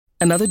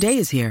Another day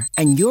is here,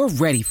 and you're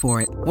ready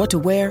for it. What to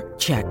wear?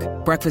 Check.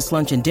 Breakfast,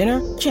 lunch, and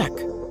dinner? Check.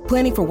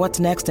 Planning for what's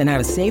next and how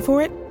to save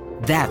for it?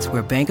 That's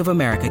where Bank of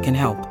America can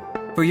help.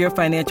 For your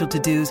financial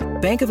to-dos,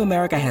 Bank of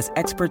America has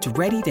experts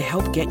ready to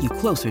help get you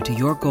closer to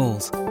your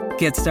goals.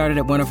 Get started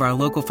at one of our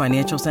local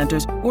financial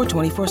centers or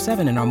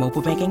 24/7 in our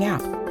mobile banking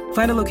app.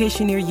 Find a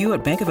location near you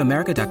at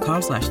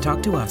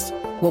bankofamerica.com/talktous.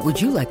 What would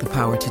you like the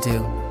power to do?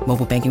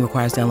 Mobile banking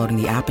requires downloading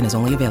the app and is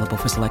only available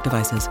for select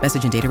devices.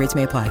 Message and data rates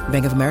may apply.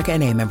 Bank of America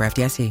N.A., member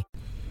FDIC.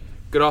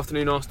 Good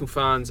afternoon, Arsenal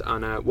fans,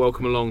 and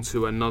welcome along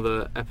to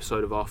another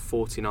episode of our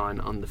 49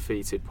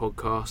 Undefeated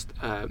podcast.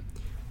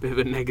 Bit of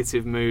a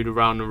negative mood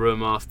around the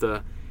room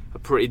after a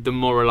pretty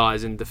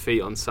demoralising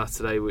defeat on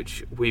Saturday,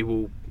 which we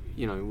will,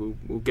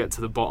 we'll get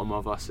to the bottom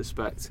of, I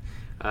suspect,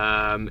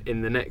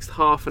 in the next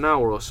half an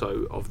hour or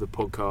so of the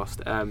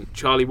podcast.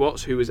 Charlie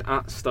Watts, who was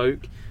at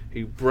Stoke,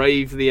 who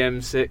braved the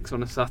M6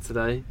 on a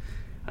Saturday,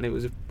 and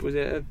was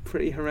it a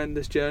pretty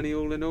horrendous journey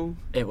all in all?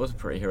 It was a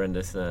pretty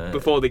horrendous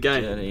before the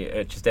game.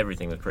 Journey. Just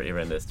everything was pretty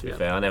horrendous, to be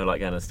fair. I never like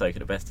going to Stoke at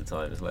the best of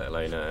times, let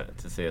alone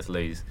to see us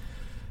lose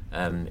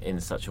in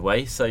such a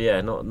way. So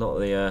yeah, not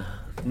the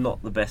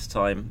best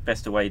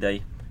best away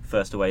day,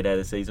 first away day of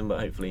the season, but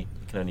hopefully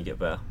it can only get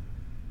better.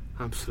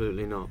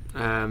 Absolutely not.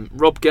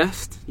 Rob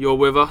Guest, you're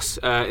with us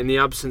in the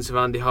absence of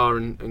Andy Haar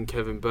and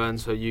Kevin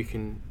Burns, so you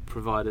can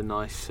provide a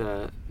nice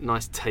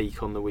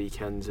take on the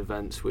weekend's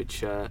events,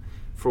 which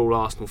for all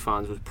Arsenal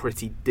fans was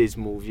pretty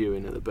dismal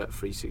viewing at the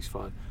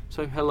Bet365.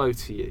 So hello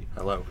to you.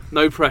 Hello.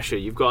 No pressure.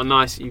 You've got a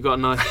nice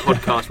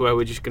podcast where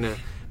we're just going to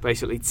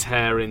basically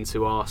tear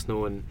into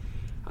Arsenal and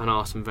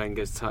Arsene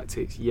Wenger's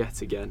tactics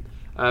yet again.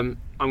 I'm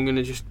going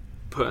to just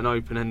put an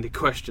open-ended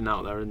question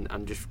out there and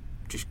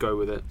just go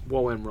with it.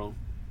 What went wrong?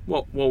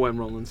 What went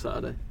wrong on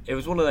Saturday? It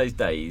was one of those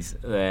days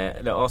where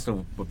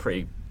Arsenal were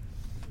pretty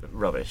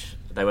rubbish.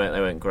 They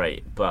weren't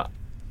great, but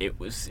it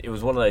was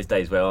one of those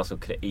days where Arsenal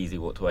could have easily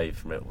walked away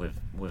from it with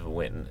a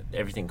win.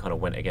 Everything kind of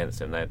went against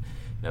them. They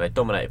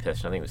dominated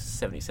possession. I think it was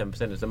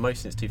 77%. It was the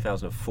most since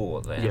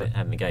 2004 they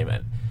had in the game.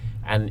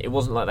 And it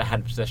wasn't like they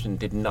had possession and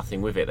did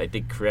nothing with it. They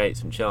did create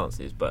some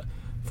chances, but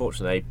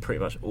fortunately they pretty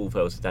much all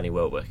fell to Danny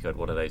Welbeck, who had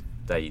one of those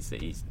days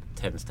that he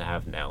tends to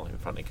have now in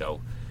front of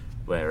goal,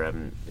 where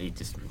he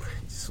just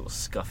sort of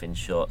scuffing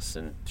shots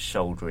and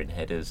shouldering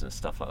headers and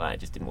stuff like that.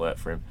 It just didn't work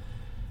for him.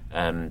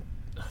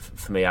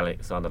 For me,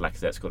 Alexander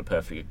Lacazette scored a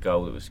perfectly good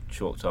goal. It was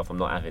chalked off. I'm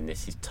not having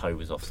this. His toe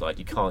was offside.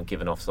 You can't give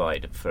an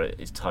offside for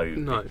his toe.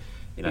 No.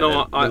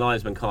 The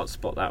linesman can't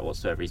spot that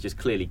whatsoever. He's just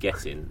clearly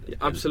guessing.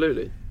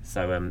 Absolutely.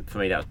 So for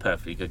me, that was a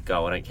perfectly good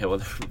goal. I don't care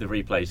what the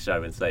replays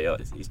show and say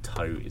his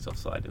toe is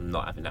offside. I'm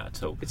not having that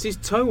at all. It's his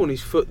toe on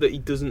his foot that he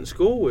doesn't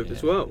score with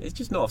as well. It's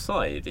just not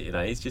offside.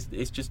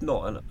 It's just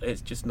not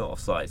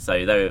offside.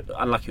 So they were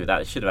unlucky with that.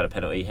 They should have had a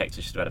penalty.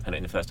 Hector should have had a penalty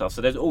in the first half.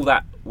 So there's all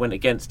that went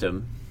against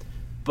them.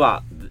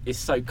 But it's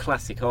so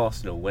classic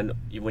Arsenal. When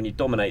you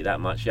dominate that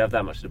much, you have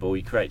that much of the ball,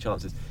 you create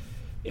chances.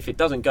 If it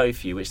doesn't go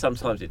for you, which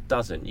sometimes it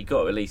doesn't, you've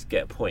got to at least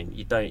get a point.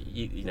 You don't,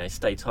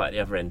 stay tight at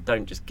the other end.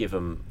 Don't just give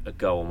them a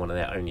goal on one of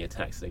their only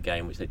attacks of the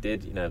game, which they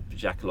did.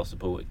 Xhaka lost the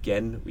ball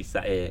again. We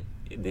sat here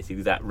in this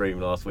exact room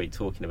last week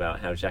talking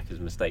about how Xhaka's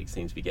mistakes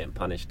seem to be getting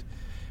punished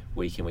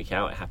week in, week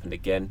out. It happened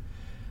again.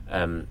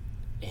 Him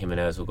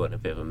and Ozil got in a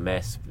bit of a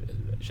mess.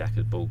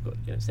 Xhaka's ball got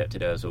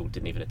intercepted. Ozil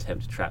didn't even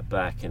attempt to trap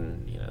back,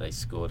 and they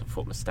scored. I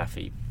thought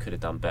Mustafi could have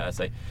done better.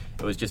 So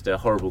it was just a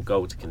horrible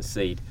goal to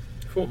concede.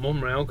 I thought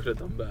Monreal could have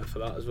done better for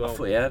that as well. I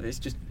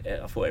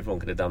thought everyone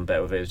could have done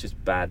better with it. It was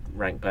just bad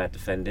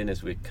defending,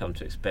 as we've come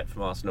to expect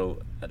from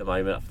Arsenal at the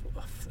moment.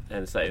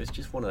 And so it was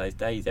just one of those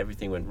days.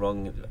 Everything went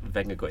wrong.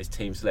 Wenger got his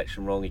team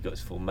selection wrong. He got his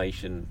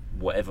formation,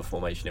 whatever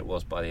formation it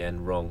was, by the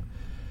end wrong.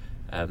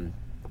 I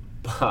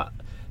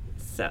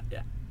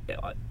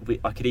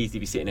could easily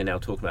be sitting here now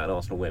talking about an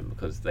Arsenal win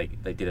because they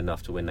did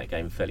enough to win that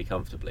game fairly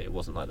comfortably. It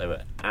wasn't like they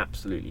were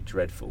absolutely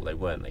dreadful. They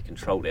weren't. They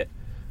controlled it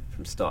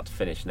from start to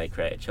finish and they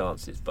created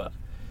chances, but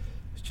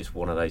it was just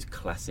one of those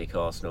classic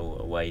Arsenal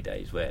away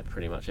days where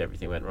pretty much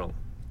everything went wrong.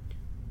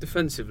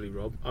 Defensively,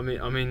 Rob, I'm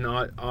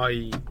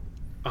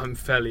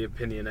fairly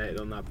opinionated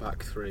on that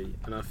back three,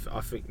 and I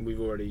think we've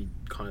already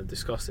kind of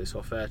discussed this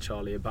off air,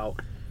 Charlie, about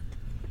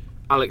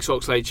Alex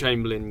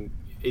Oxlade-Chamberlain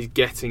is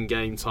getting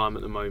game time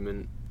at the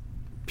moment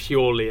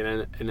purely in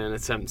an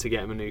attempt to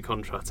get him a new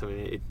contract. I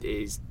mean, it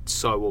is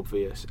so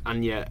obvious,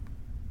 and yet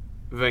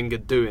Wenger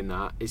doing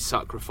that is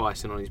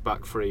sacrificing on his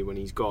back three when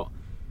he's got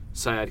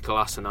Sead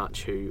Kolasinac,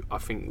 who I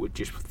think would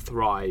just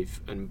thrive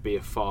and be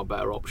a far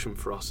better option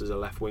for us as a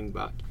left wing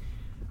back.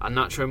 And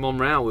Nacho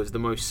Monreal was the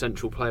most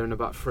central player in the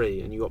back three,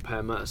 and you got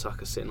Per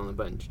Mertesacker sitting on the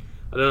bench.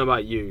 I don't know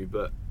about you,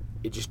 but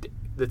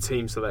the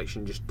team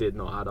selection just did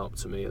not add up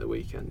to me at the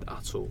weekend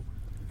at all.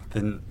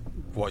 Then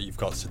what you've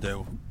got to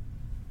do,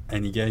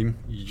 any game,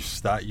 you just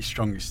start your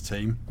strongest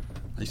team.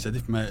 Like you said,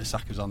 if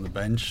Mertesacker's on the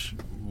bench,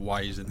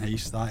 why isn't he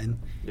starting?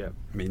 Yeah.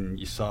 I mean,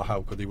 you saw how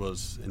good he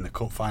was in the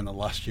cup final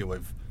last year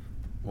with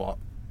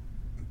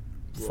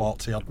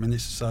 40 odd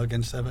minutes or so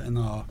against Everton,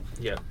 or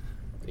yeah,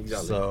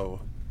 exactly.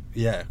 So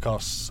yeah, of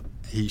course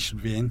he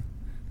should be in.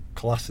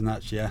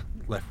 Kolasinac, yeah,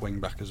 left wing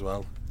back as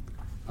well.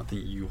 I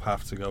think you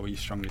have to go with your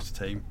strongest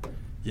team.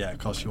 Yeah, of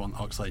course you want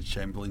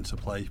Oxlade-Chamberlain to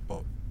play,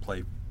 but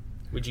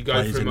would you go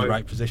players for him in the over,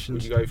 right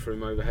positions. Would you go for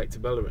him over Hector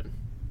Bellerin?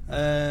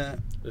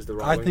 As the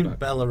right I wing think back?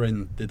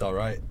 Bellerin did all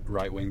right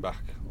wing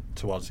back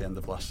towards the end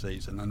of last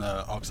season, and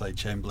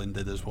Oxlade-Chamberlain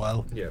did as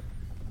well. Yeah.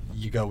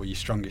 You go with your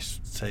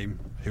strongest team.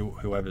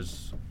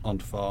 Whoever's on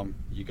form,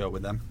 you go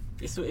with them.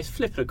 It's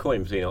flipping a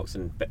coin between Ox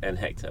and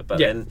Hector, but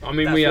Yeah, then I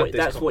mean,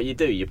 that's what you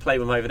do. You play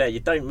them over there. You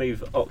don't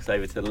move Ox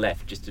over to the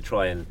left just to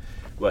try and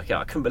work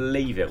out. I couldn't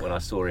believe it when I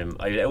saw him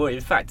over there. Well,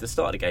 in fact, at the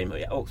start of the game,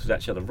 Ox was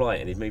actually on the right,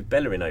 and he'd moved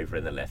Bellerin over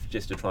in the left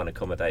just to try and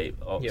accommodate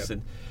Ox. Yeah.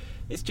 And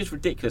it's just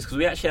ridiculous because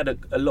we actually had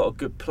a lot of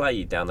good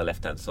play down the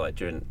left-hand side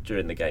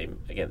during the game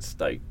against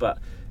Stoke, but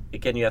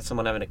again, you had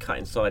someone having a cut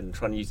inside and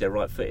trying to use their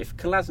right foot. If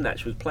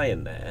Kolasinac was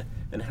playing there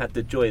and had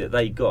the joy that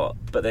they got,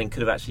 but then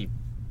could have actually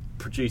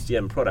produced the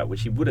end product,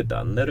 which he would have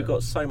done, they'd have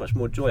got so much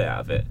more joy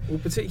out of it. Well,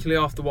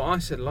 particularly after what I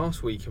said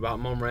last week about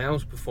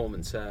Monreal's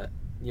performance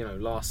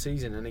last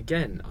season. And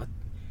again,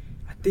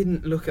 I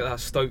didn't look at that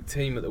Stoke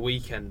team at the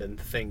weekend and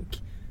think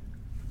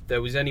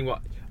there was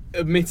anyone.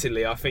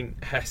 Admittedly, I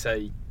think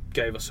Hesse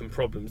gave us some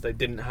problems. They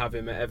didn't have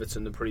him at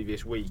Everton the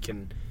previous week,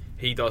 and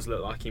he does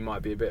look like he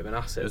might be a bit of an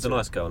asset. It was a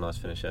nice goal, nice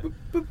finisher.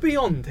 But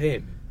beyond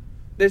him,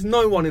 there's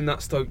no one in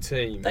that Stoke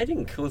team. They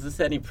didn't cause us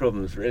any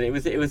problems, really.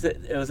 It was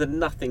a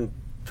nothing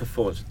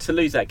performance. To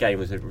lose that game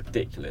was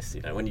ridiculous.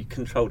 When you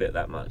controlled it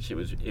that much, it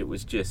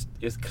was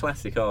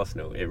classic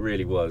Arsenal. It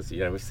really was.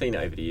 We've seen it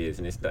over the years,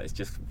 and it's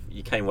just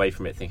you came away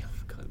from it thinking,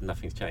 oh, God,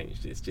 nothing's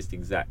changed. It's just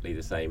exactly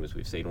the same as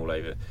we've seen all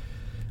over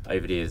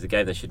the years. The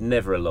game they should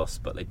never have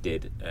lost, but they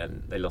did,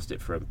 and they lost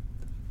it for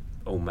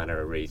all manner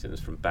of reasons,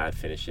 from bad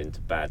finishing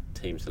to bad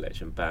team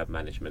selection, bad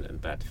management,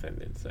 and bad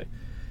defending. So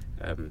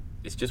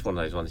it's just one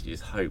of those ones you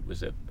just hope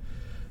was a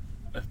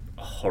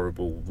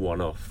horrible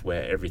one-off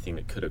where everything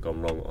that could have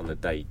gone wrong on the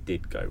day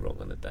did go wrong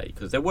on the day.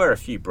 Because there were a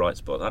few bright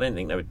spots. I didn't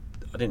think they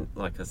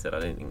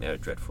were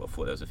dreadful. I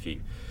thought there was a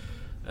few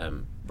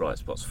bright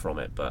spots from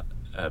it, but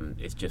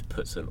it just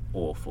puts an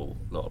awful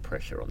lot of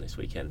pressure on this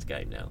weekend's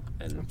game now,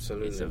 and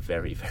Absolutely. It's a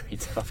very, very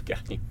tough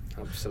game.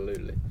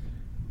 Absolutely.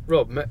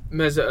 Rob,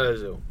 Mesut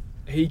Ozil,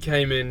 he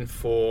came in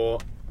for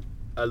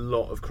a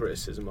lot of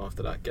criticism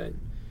after that game.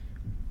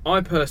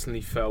 I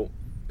personally felt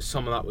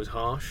some of that was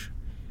harsh.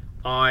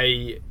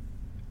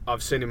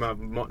 I've seen him have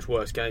much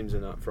worse games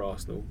than that for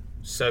Arsenal.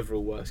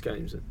 Several worse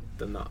games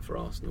than that for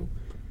Arsenal.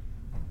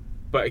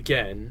 But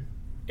again,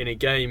 in a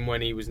game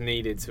when he was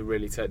needed to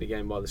really take the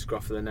game by the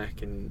scruff of the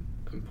neck and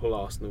pull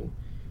Arsenal,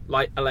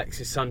 like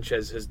Alexis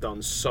Sanchez has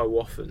done so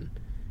often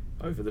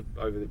over the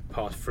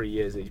past 3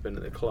 years that he's been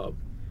at the club,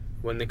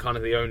 when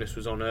the onus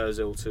was on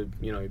Ozil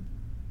to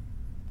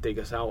dig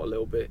us out a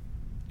little bit,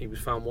 he was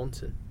found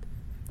wanting.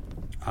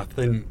 I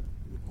think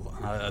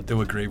I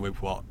do agree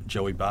with what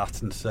Joey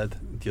Barton said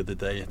the other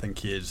day. I think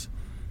he is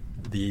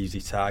the easy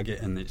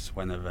target, and it's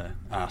whenever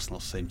Arsenal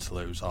seem to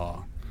lose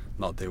or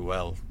not do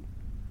well,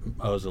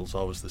 Ozil's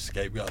always the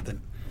scapegoat. I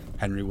think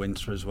Henry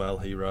Winter as well,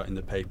 he wrote in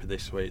the paper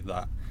this week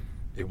that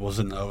it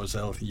wasn't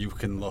Ozil. You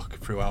can look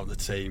throughout the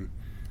team,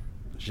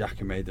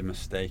 Xhaka made a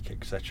mistake,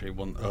 etc. It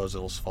wasn't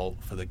Ozil's fault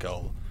for the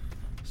goal.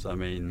 So I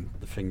mean,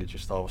 the finger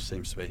just always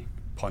seems to be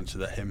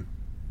pointed at him.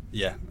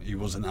 Yeah, he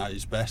wasn't at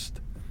his best,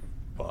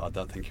 but I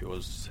don't think it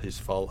was his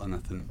fault, and I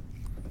think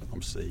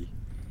obviously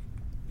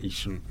he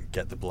shouldn't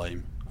get the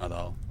blame at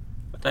all.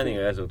 I don't think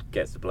Ozil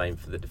gets the blame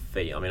for the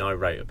defeat. I mean, I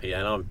wrote a piece,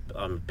 and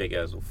I'm a big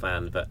Ozil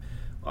fan, but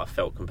I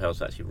felt compelled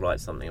to actually write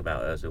something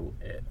about Ozil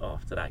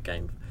after that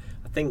game.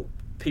 I think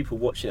people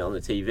watching it on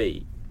the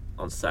TV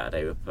on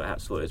Saturday were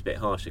perhaps thought it was a bit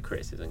harsher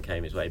criticism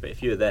came his way, but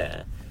if you were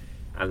there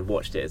and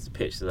watched it as a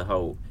pitch as a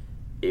whole,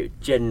 it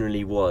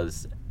generally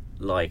was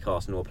like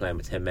Arsenal were playing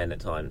with 10 men at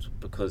times,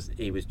 because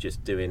he was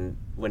just doing,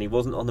 when he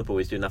wasn't on the ball,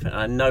 he was doing nothing. And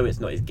I know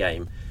it's not his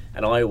game,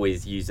 and I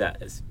always use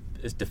that as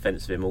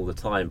defence of him all the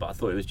time, but I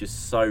thought it was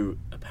just so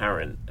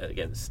apparent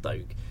against Stoke.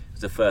 It was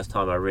the first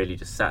time I really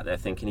just sat there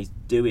thinking he's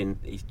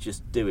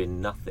just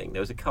doing nothing. There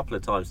was a couple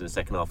of times in the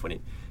second half when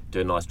he'd do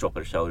a nice drop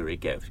of the shoulder,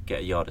 he'd get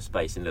a yard of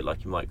space and look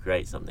like he might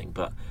create something.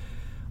 But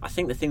I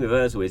think the thing with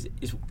Ozil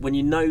is when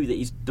you know that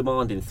he's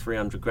demanding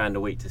 300 grand a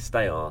week to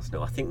stay at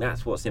Arsenal, I think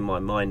that's what's in my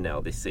mind now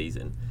this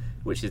season,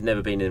 which has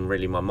never been in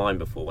really my mind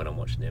before when I'm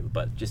watching him.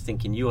 But just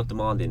thinking, you are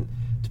demanding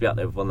to be out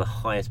there with one of the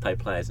highest paid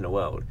players in the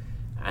world,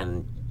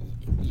 and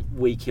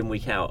week in,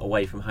 week out,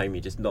 away from home,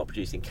 you're just not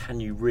producing. Can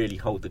you really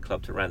hold the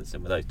club to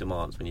ransom with those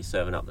demands when you're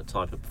serving up the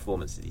type of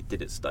performances he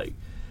did at Stoke?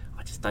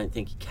 I just don't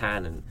think he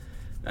can.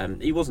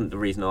 And he wasn't the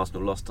reason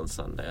Arsenal lost on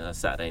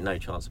Saturday, no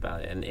chance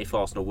about it. And if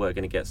Arsenal were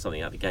going to get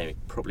something out of the game, it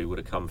probably would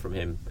have come from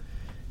him,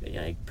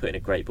 putting a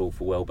great ball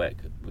for Welbeck,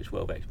 which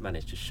Welbeck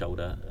managed to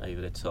shoulder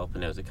over the top,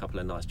 and there was a couple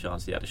of nice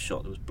chances. He had a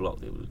shot that was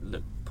blocked that would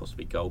look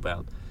possibly goal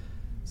bound.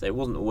 So it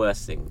wasn't the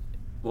worst thing.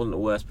 It wasn't the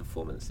worst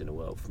performance in the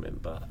world from him,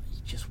 but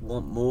you just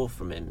want more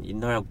from him. You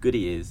know how good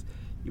he is.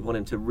 You want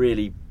him to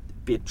really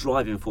be a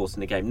driving force in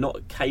the game, not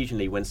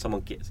occasionally when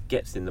someone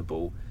gets in the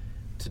ball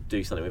to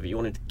do something with it. You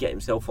want him to get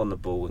himself on the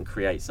ball and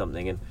create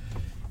something. And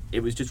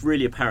it was just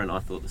really apparent. I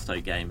thought the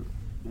Stoke game,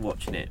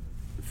 watching it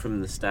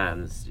from the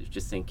stands,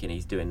 just thinking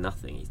he's doing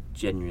nothing. He's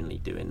genuinely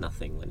doing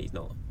nothing when he's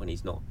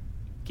not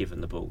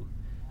given the ball,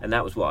 and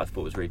that was what I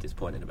thought was really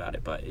disappointing about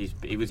it. But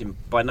he was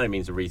by no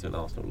means the reason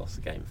Arsenal lost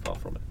the game. Far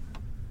from it.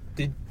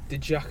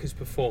 Did Xhaka's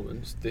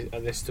performance,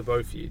 and this to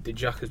both of you, did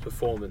Xhaka's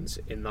performance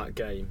in that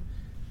game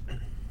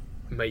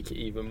make it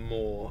even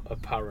more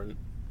apparent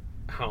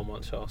how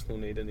much Arsenal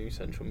need a new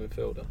central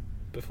midfielder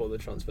before the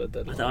transfer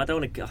deadline? I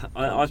don't want to.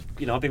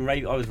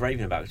 I was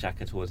raving about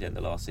Xhaka towards the end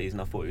of last season.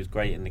 I thought he was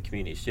great in the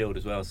Community Shield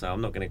as well. So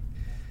I'm not going to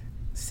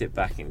sit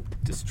back and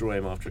destroy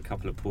him after a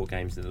couple of poor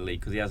games in the league,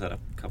 because he has had a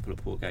couple of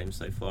poor games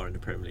so far in the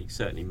Premier League.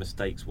 Certainly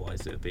mistakes-wise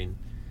that have been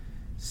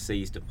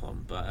seized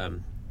upon. But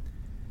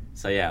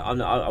so yeah,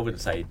 I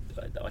wouldn't say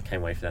I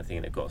came away from that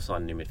thinking they've got to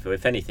sign a new midfield.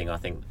 If anything, I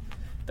think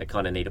they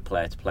kind of need a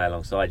player to play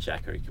alongside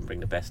Xhaka who can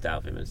bring the best out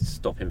of him and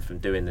stop him from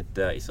doing the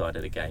dirty side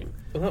of the game.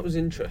 Well, that was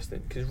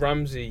interesting because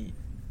Ramsey,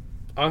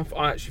 I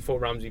actually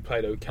thought Ramsey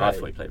played okay. I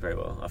thought he played very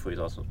well. I thought he was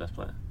Arsenal's best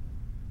player.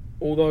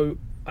 Although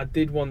I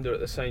did wonder at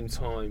the same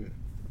time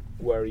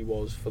where he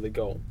was for the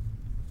goal.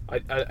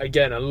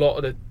 Again, a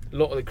lot of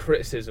the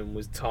criticism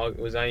was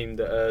aimed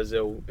at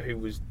Ozil, who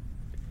was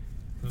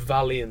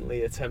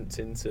valiantly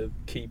attempting to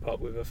keep up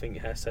with, I think,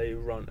 Hesse, who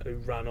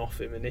ran off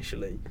him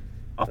initially.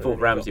 I thought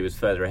Ramsey was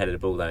further ahead of the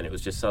ball though, and it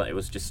was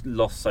just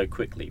lost so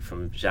quickly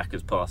from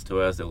Xhaka's pass to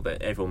Ozil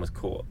that everyone was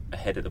caught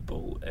ahead of the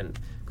ball, and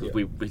because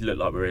we looked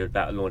like we were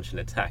about to launch an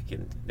attack,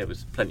 and there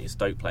was plenty of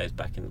Stoke players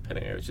back in the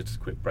penalty area. It was just a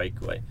quick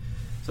breakaway,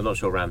 so I'm not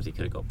sure Ramsey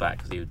could have got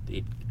back because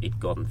he'd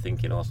gone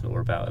thinking Arsenal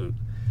were about to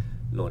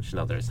launch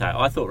another attack.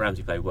 I thought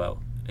Ramsey played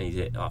well,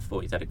 and I thought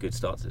he's had a good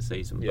start to the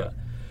season, but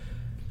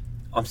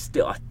I'm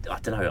still I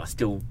don't know.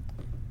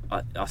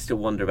 I still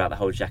wonder about the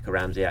whole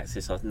Xhaka-Ramsey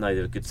axis. I know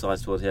they were good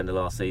sides towards the end of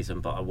last season,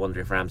 but I wonder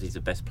if Ramsey's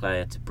the best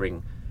player to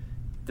bring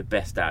the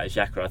best out of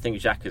Xhaka. I think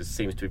Xhaka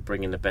seems to be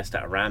bringing the best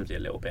out of Ramsey a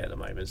little bit at the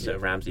moment, so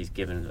Ramsey's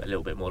given a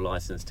little bit more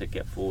licence to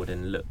get forward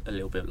and look a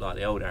little bit like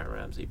the old Aaron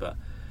Ramsey, but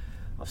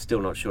I'm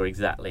still not sure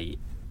exactly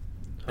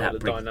how the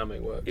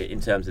dynamic works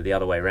in terms of the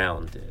other way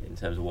around, in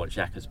terms of what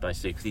Xhaka's supposed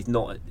to do, because he's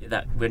not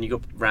that. When you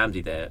got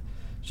Ramsey there,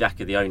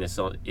 Xhaka, the onus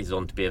is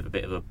on to be a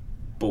bit of a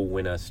ball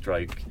winner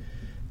stroke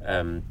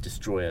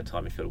destroyer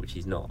type midfielder, which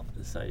he's not.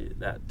 So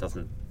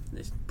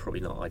it's probably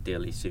not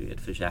ideally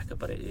suited for Xhaka,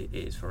 but it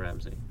is for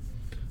Ramsey.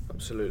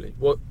 Absolutely.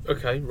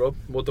 Okay, Rob,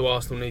 what do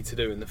Arsenal need to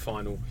do in the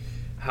final?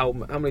 How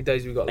many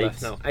days have we got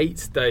left now?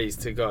 8 days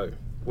to go,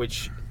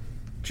 which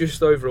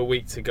just over a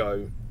week to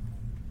go.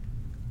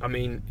 I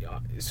mean,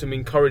 some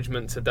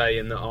encouragement today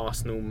in that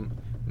Arsenal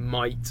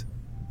might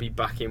be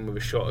back in with a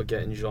shot at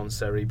getting Jean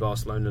Serry.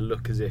 Barcelona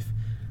look as if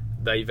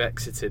they've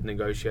exited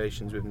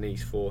negotiations with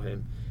Nice for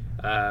him.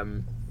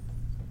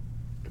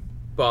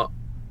 But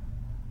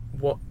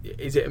what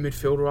is it? A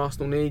midfielder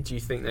Arsenal need? Do you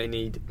think they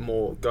need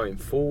more going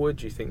forward?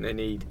 Do you think they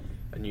need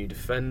a new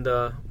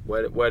defender?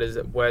 Where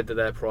do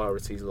their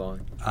priorities lie?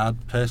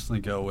 I'd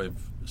personally go with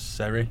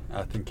Serry.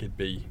 I think he'd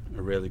be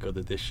a really good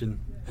addition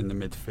in the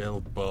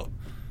midfield, but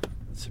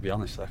to be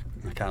honest, I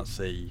can't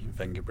see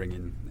Wenger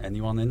bringing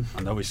anyone in.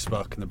 I know he's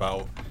spoken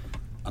about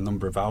a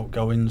number of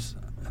outgoings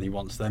and he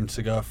wants them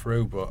to go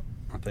through, but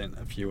I think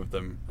a few of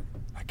them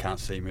I can't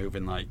see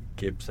moving, like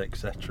Gibbs,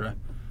 etc.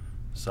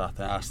 So I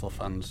think Arsenal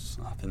fans,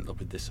 I think they'll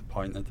be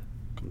disappointed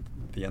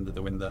at the end of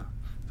the window.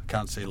 I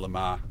can't see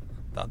Lamar,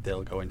 that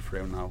deal going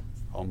through now,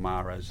 or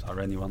Mahrez, or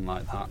anyone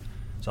like that.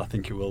 So I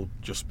think it will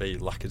just be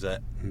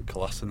Lacazette and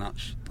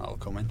Kolasinac that'll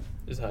come in.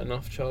 Is that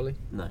enough, Charlie?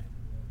 No,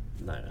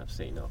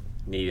 absolutely not.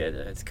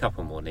 It's a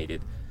couple more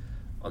needed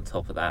on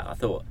top of that. I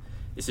thought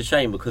it's a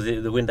shame because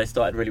the window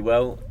started really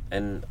well,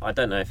 and I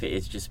don't know if it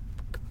is just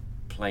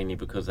plainly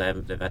because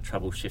they've had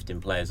trouble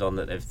shifting players on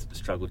that they've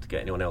struggled to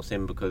get anyone else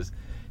in, because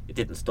it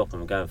didn't stop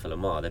them going for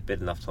Lamar. They've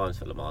bid enough times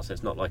for Lamar, so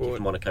it's not like if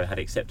Monaco had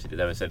accepted it,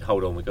 they would have said,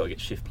 hold on, we've got to get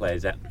shift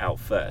players out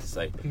first.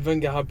 So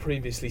Wenger had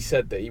previously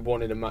said that he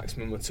wanted a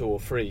maximum of 2 or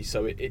 3,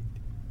 so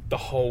the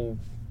whole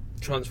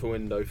transfer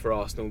window for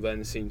Arsenal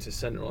then seemed to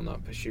centre on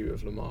that pursuit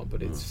of Lamar,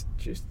 but it's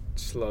just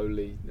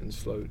slowly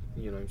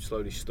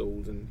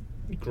stalled and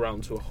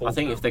ground to a halt. I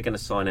think now. If they're going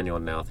to sign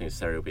anyone now, I think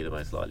Serry will be the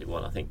most likely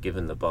one. I think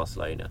given the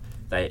Barcelona,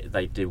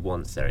 they do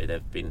want Serry.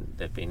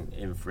 They've been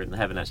in for him. They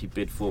haven't actually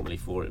bid formally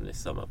for him this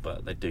summer,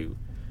 but they do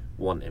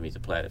want him. He's a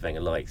player that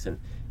Wenger likes, and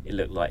it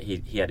looked like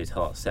he had his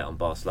heart set on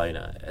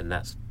Barcelona, and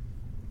that's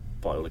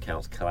by all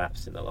accounts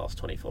collapsed in the last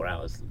 24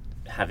 hours,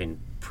 having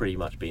pretty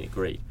much been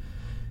agreed.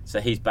 So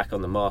he's back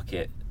on the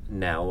market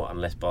now,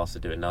 unless Barca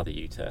do another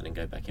U-turn and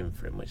go back in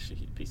for him, which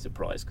you'd be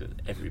surprised because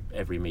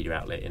every media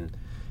outlet in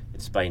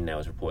Spain now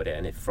has reported it,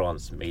 and if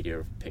France media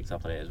have picked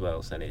up on it as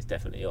well, saying it's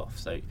definitely off.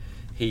 So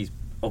he's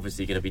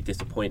obviously going to be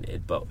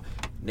disappointed, but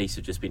Nice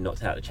have just been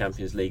knocked out of the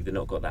Champions League. They've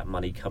not got that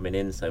money coming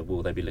in, so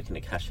will they be looking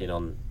to cash in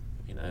on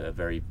a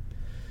very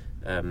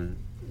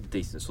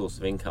decent source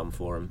of income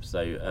for him?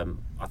 So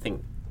I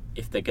think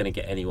if they're going to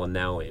get anyone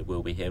now, it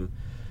will be him.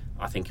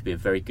 I think he'd be a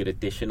very good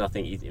addition. I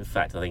think he's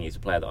a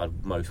player that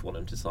I'd most want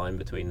him to sign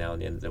between now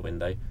and the end of the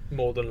window.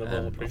 More than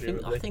Lamar,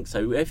 presumably. I think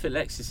so. If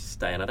Alexis is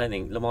staying, I don't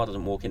think Lamar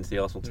doesn't walk into the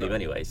Arsenal team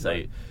anyway.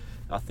 So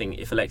I think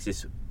if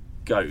Alexis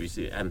goes,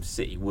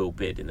 City will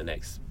bid in the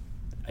next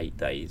 8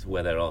 days.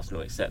 Whether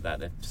Arsenal accept that,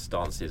 their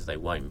stance is they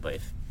won't. But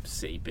if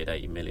City bid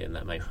 80 million,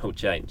 that may well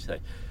change. So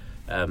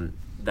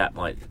that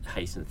might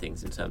hasten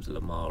things in terms of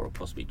Lamar or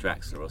possibly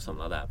Draxler or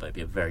something like that. But it'd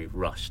be a very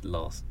rushed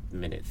last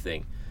minute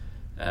thing.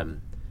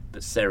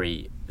 But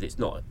Seri, it's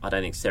not. I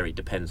don't think Seri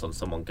depends on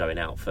someone going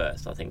out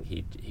first. I think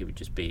he would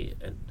just be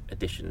an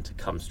addition to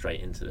come straight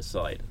into the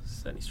side,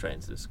 certainly straight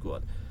into the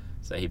squad.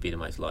 So he'd be the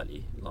most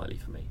likely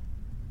for me.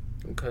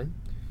 Okay,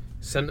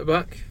 centre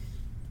back.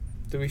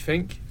 Do we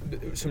think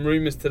some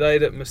rumours today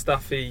that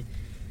Mustafi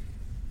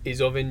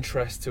is of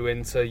interest to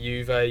Inter?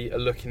 Juve are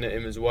looking at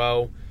him as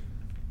well.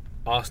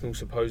 Arsenal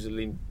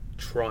supposedly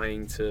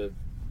trying to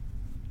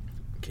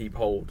keep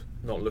hold,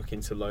 not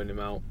looking to loan him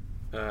out.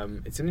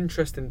 It's an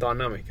interesting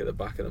dynamic at the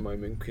back at the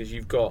moment because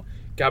you've got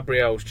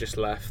Gabriel's just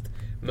left,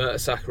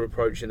 Mertesacker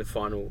approaching the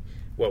final.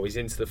 Well, he's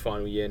into the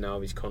final year now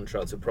of his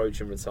contract,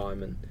 approaching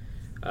retirement.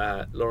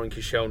 Lauren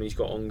Koscielny's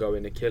got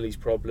ongoing Achilles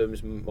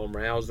problems.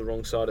 Monreal's the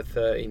wrong side of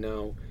 30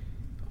 now.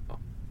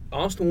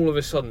 Arsenal all of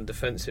a sudden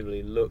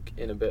defensively look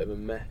in a bit of a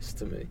mess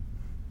to me.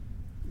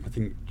 I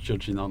think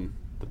judging on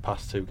the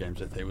past 2 games,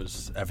 I think it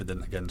was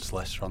evident against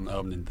Leicester on the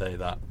opening day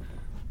that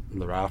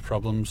there are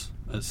problems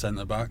at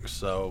centre back.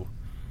 So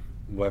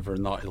whether or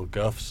not he'll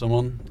go for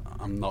someone,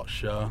 I'm not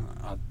sure.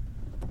 I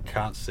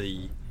can't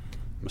see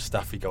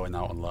Mustafi going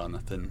out on loan. I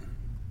think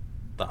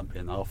that'd be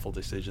an awful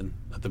decision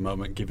at the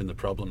moment, given the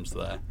problems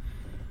there.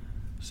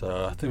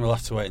 So I think we'll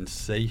have to wait and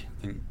see.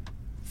 I think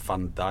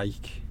Van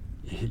Dijk,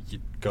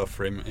 you'd go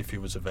for him if he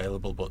was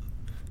available, but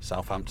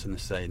Southampton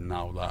is saying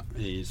now that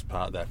he's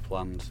part of their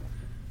plans.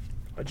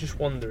 I just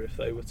wonder if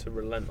they were to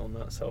relent on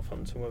that,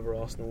 Southampton, whether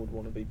Arsenal would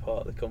want to be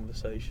part of the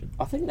conversation.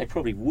 I think they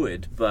probably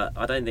would, but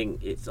I don't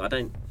think it's. I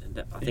think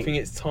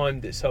it's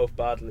timed itself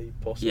badly,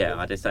 possibly. Yeah,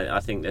 I just don't. I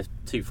think they're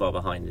too far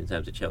behind in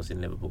terms of Chelsea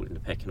and Liverpool in the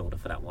pecking order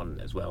for that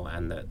one as well.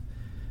 And that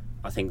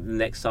I think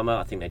next summer,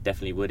 I think they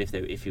definitely would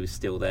if he was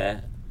still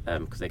there,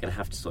 because they're going to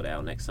have to sort it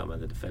out next summer,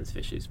 the defensive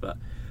issues. But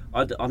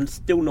I'm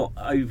still not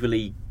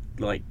overly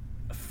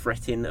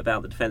fretting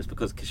about the defence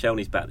because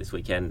Koscielny's back this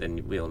weekend, and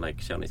we all know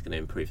Koscielny's going to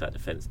improve that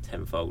defence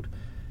tenfold.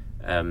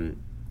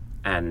 And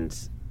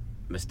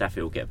Mustafi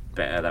will get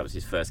better. That was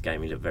his first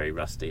game. He looked very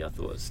rusty. I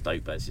thought at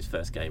Stoke, but it's his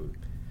first game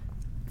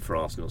for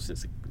Arsenal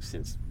since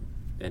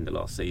the end of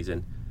last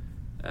season.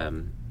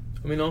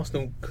 I mean,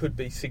 Arsenal could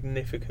be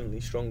significantly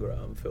stronger at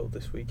Anfield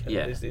this weekend.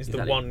 Yeah, is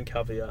exactly. The one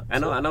caveat.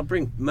 And I'll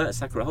bring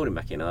Mertesacker Holding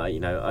back in.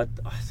 I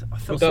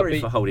felt sorry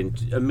for Holding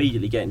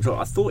immediately getting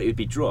dropped. I thought it would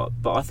be dropped,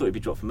 but I thought it would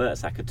be dropped for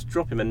Mertesacker. To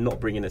drop him and not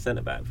bring in a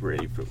centre back,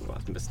 really, for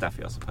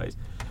Mustafi, I suppose.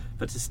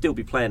 But to still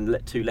be playing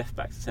 2 left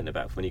backs and centre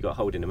backs when you got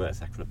Holding and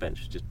Mertesacker on the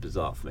bench is just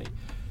bizarre for me.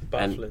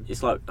 Baffling. And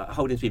it's like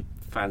Holding's been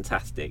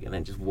fantastic, and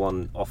then just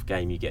one off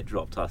game you get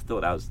dropped. I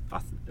thought that was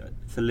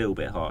it's a little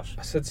bit harsh.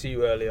 I said to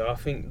you earlier, I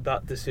think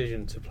that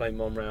decision to play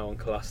Monreal and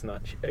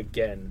Kolasinac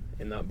again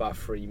in that back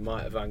three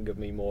might have angered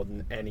me more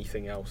than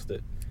anything else.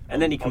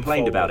 And then he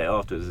complained about it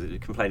afterwards. He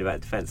complained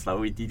about defence.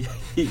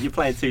 You're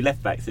playing 2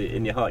 left backs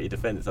in your heart, your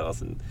defence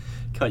arse, and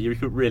you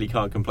really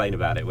can't complain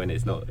about it when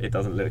it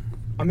doesn't look.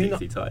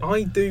 Tight.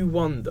 I do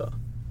wonder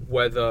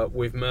whether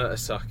with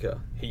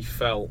Mertesacker he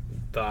felt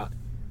that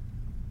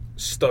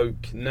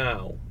Stoke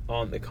now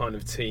aren't the kind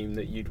of team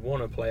that you'd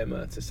want to play a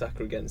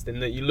Mertesacker against, in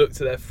that you look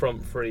to their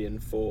front three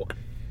and for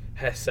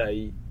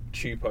Hesse,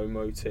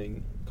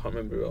 Choupo-Moting, can't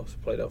remember who else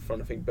played up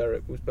front. I think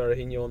was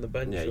Berahino on the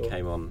bench. Yeah, he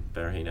came on.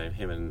 Berahino,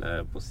 him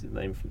and what's his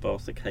name from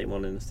Barca came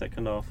on in the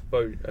second half.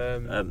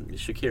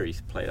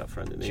 Shaqiri's played up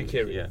front, didn't he?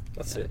 Shaqiri, yeah,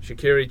 that's it.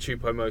 Shaqiri,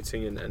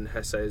 Choupo-Moting and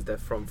Hesse as their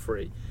front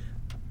three.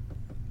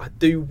 I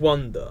do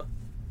wonder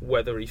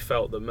whether he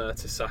felt that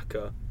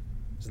Mertesacker's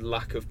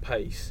lack of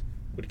pace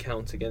would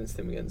count against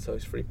him against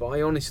those 3. But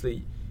I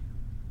honestly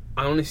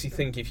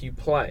think if you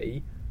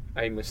play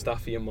a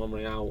Mustafi and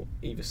Monreal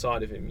either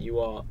side of him, you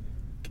are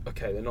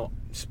okay. They're not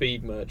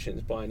speed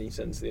merchants by any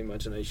sense of the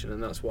imagination,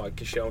 and that's why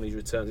Koscielny's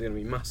return is going to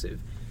be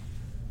massive.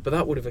 But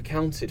that would have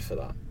accounted for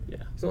that.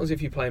 Yeah, it's not as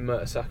if you play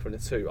Mertesacker in a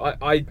 2.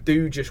 I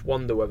do just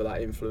wonder whether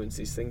that influenced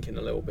his thinking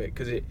a little bit,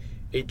 because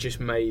it just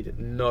made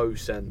no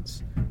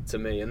sense to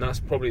me, and that's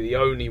probably the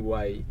only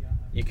way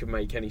you can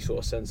make any sort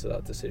of sense of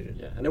that decision.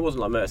 Yeah, and it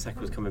wasn't like Mertesacker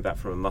was coming back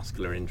from a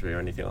muscular injury or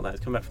anything like that. He's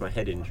coming back from a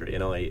head injury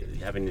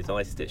and having his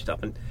eye stitched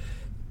up, and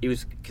he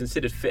was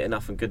considered fit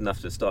enough and good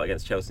enough to start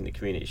against Chelsea in the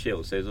Community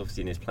Shield, so it was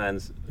obviously in his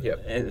plans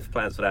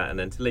for that, and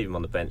then to leave him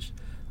on the bench,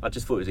 I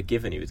just thought it was a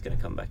given he was going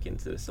to come back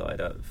into the side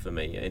for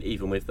me, and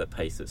even with the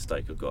pace that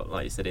Stoke have got,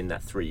 like you said, in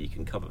that 3 you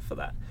can cover for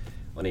that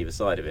on either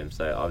side of him.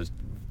 So I was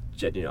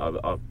genuinely,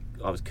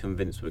 I was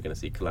convinced we were going to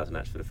see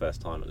Kolasinac for the first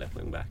time at left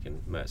wing back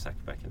and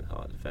Mertesacker back in the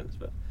heart of defence,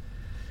 but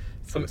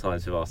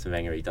sometimes with Arsene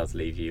Wenger, he does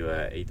leave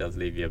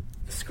you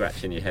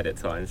scratching your head at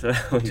times.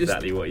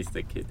 Exactly what he's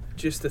thinking.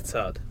 Just a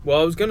tad.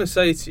 Well, I was going to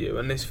say to you,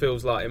 and this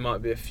feels like it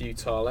might be a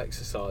futile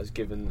exercise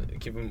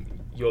given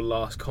your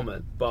last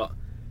comment, but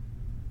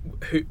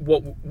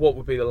what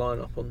would be the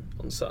lineup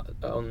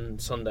on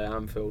Sunday at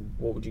Anfield?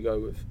 What would you go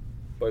with,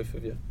 both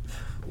of you?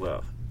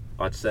 Well,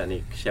 I'd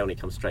certainly Koscielny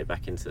comes straight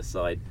back into the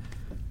side.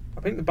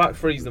 I think the back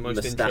three is the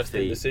most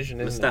interesting decision,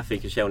 isn't it?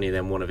 Mustafi, Koscielny,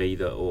 then one of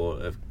either, or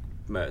of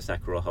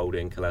Mertesacker or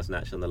Holding,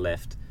 Kolasinac on the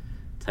left.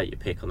 Take your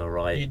pick on the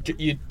right.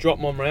 You'd drop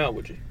Monreal,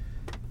 would you?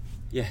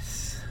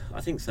 Yes,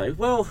 I think so.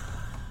 Well,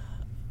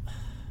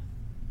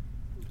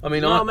 I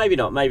mean, maybe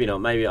not. Maybe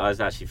I was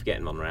actually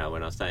forgetting Monreal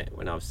when I was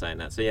saying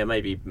that. So yeah,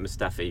 maybe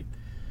Mustafi,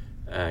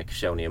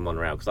 Koscielny and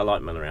Monreal, because I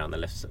like Monreal on the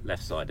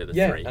left side of the three.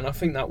 Yeah, and I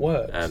think that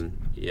works.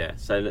 Yeah,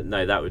 so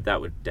no, that would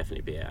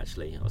definitely be it.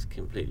 Actually, I was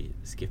completely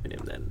skipping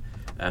him then.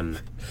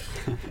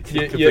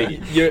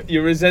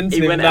 You're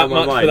resenting him that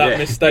much for that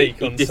mistake.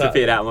 He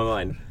disappeared out of my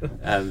mind.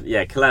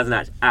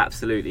 Kolasinac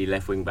absolutely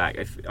left wing back.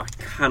 I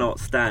cannot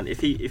stand if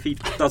he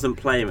doesn't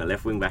play him at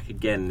left wing back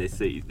again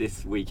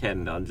this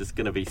weekend. I'm just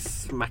going to be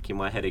smacking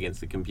my head against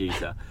the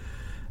computer.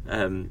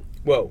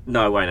 Well,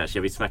 no, I won't actually.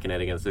 I'll be smacking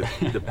it against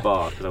the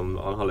bar because I'm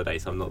on holiday,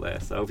 so I'm not there.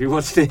 So I'll be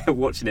watching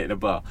it in a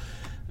bar.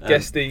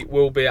 Guesty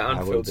will be at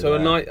Anfield, so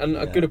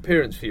a good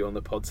appearance for you on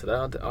the pod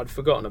today. I'd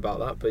forgotten about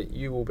that, but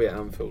you will be at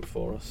Anfield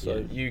for us,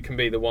 so you can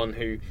be the one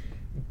who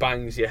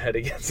bangs your head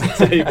against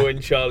the table in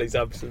Charlie's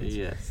absence.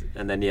 Yes,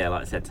 and then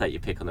like I said, take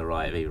your pick on the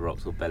right of either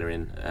Rox or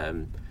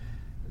Bellerin.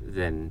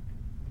 Then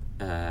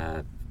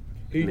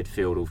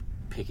midfield will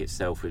pick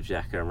itself with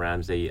Xhaka and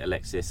Ramsey,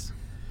 Alexis,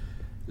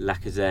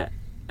 Lacazette,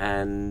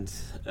 and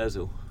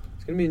Ozil.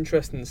 It's going to be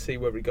interesting to see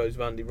whether he goes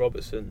Vandy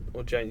Robertson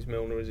or James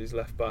Milner as his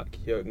left back,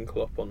 Jurgen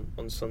Klopp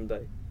on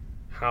Sunday.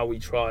 How he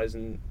tries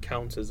and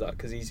counters that,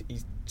 because he's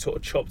sort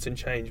of chopped and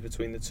changed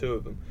between the two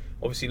of them.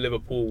 Obviously,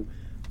 Liverpool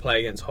play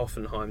against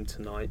Hoffenheim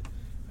tonight.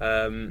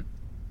 Can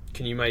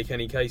you make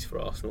any case for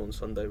Arsenal on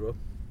Sunday, Rob?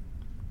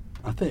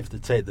 I think if they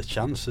take the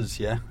chances,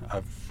 yeah.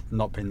 I've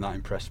not been that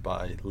impressed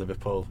by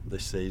Liverpool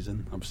this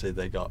season. Obviously,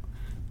 they got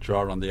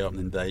draw on the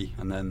opening day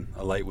and then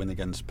a late win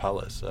against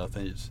Palace. So I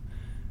think it's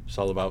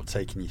all about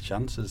taking your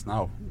chances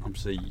now.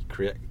 Obviously, you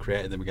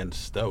created them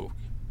against Stoke.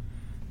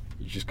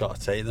 You just got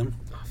to take them.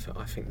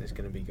 I think there's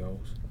going to be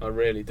goals. I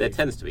really do. There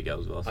tends to be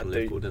goals with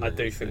Arsenal. I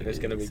do think there's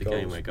going to be goals. It's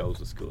a game where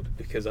goals are scored.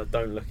 Because I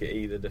don't look at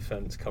either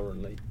defence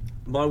currently.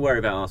 My worry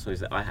about Arsenal is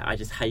that I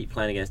just hate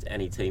playing against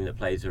any team that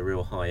plays a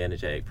real high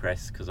energetic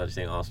press, because I just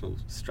think Arsenal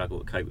struggle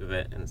to cope with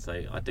it, and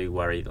so I do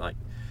worry, like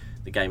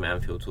the game at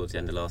Anfield towards the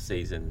end of last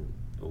season,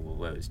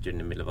 or it was during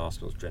the middle of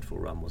Arsenal's dreadful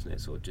run, wasn't it?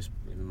 Sort of just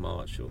in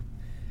March, or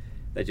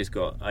they just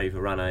got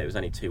overrun. It was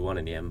only 2-1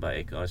 in the end, but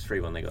it was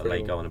 3-1. They got a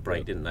late goal on a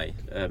break, didn't they?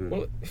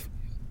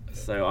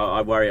 So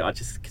I worry. I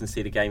just can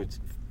see the game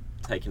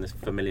taking a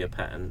familiar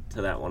pattern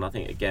to that one. I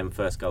think again,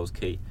 first goal's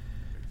key.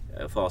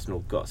 If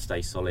Arsenal got to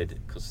stay solid,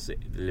 because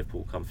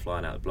Liverpool come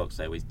flying out of the blocks,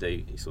 they always do.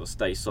 You sort of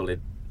stay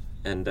solid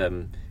and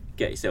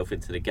get yourself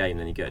into the game,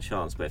 then you get a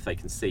chance. But if they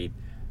concede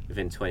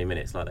within 20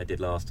 minutes like they did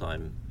last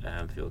time at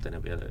Anfield, then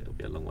it'll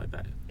be a long way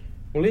back.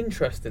 Well,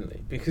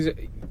 interestingly, because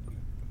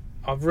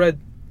I've read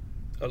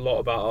a lot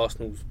about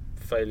Arsenal's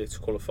failure to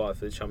qualify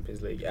for the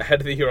Champions League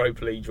ahead of the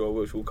Europa League draw,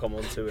 which we'll come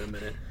on to in a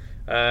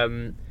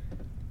minute.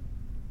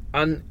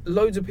 And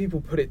loads of people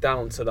put it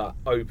down to that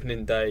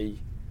opening day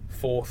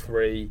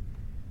 4-3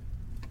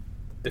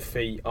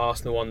 defeat.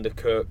 Arsenal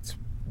undercooked,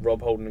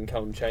 Rob Holding and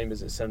Callum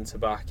Chambers at centre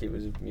back. It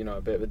was a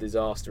bit of a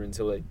disaster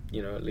until they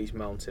at least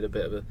mounted a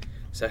bit of a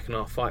second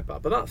half fight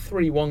back. But that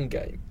 3-1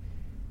 game,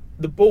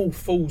 the ball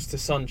falls to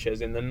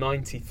Sanchez in the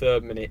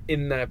 93rd minute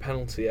in their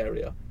penalty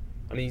area,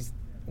 and he's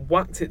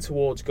whacked it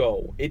towards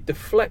goal. It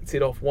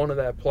deflected off one of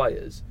their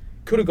players,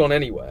 could have gone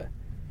anywhere.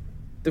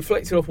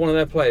 Deflected off one of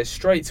their players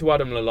straight to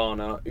Adam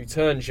Lallana, who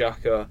turns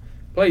Xhaka,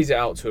 plays it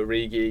out to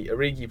Origi.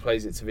 Origi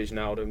plays it to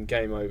Wijnaldum.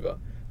 Game over.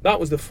 That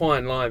was the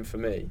fine line for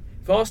me.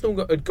 If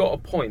Arsenal had got a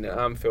point at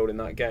Anfield in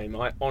that game,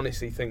 I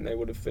honestly think they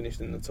would have finished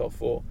in the top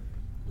four.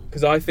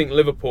 Because I think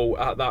Liverpool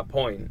at that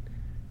point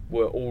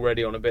were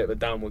already on a bit of a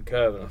downward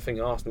curve, and I think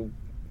Arsenal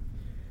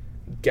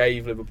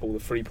gave Liverpool the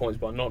 3 points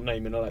by not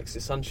naming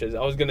Alexis Sanchez.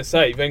 I was going to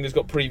say, Wenger's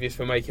got previous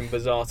for making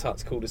bizarre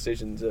tactical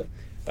decisions at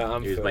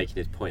Anfield. He was making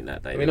his point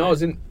that day. I mean, I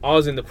was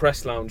in the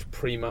press lounge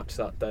pre-match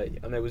that day,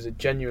 and there was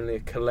genuinely a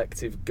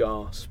collective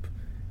gasp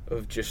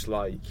of just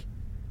like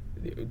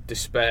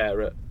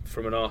despair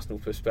from an Arsenal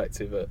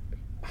perspective at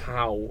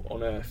how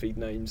on earth he'd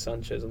named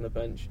Sanchez on the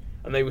bench,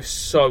 and they were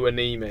so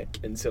anemic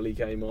until he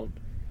came on.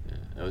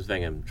 It was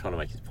Wenger trying to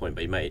make his point,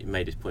 but he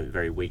made his point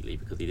very weakly,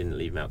 because he didn't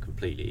leave him out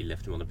completely. He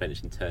left him on the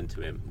bench and turned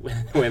to him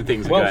when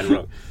things were going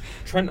wrong.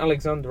 Trent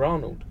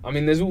Alexander-Arnold. I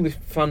mean, there's all this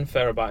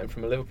fanfare about him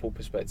from a Liverpool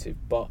perspective,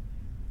 but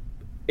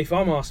if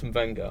I'm Arsene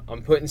Wenger,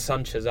 I'm putting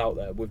Sanchez out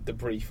there with the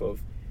brief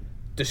of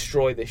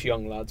destroy this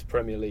young lad's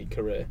Premier League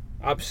career.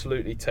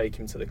 Absolutely take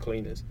him to the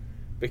cleaners,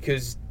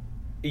 because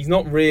he's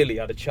not really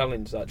had a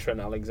challenge that Trent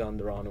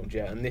Alexander-Arnold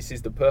yet, and this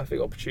is the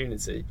perfect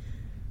opportunity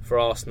for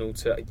Arsenal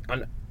to.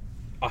 And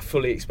I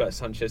fully expect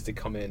Sanchez to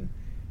come in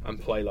and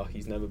play like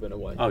he's never been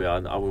away. Oh yeah,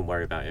 I wouldn't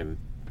worry about him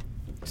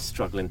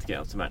struggling to get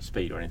up to match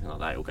speed or anything like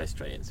that. He'll go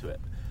straight into it.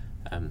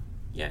 And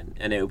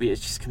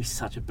it's just going to be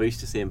such a boost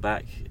to see him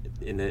back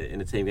in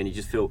the team. And you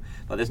just feel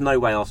like there's no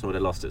way Arsenal would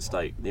have lost at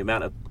Stoke. The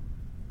amount of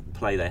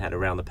play they had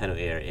around the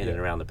penalty area, and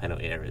around the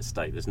penalty area at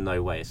Stoke, there's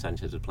no way if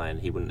Sanchez was playing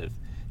he wouldn't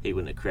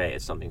have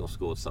created something or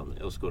scored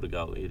something or scored a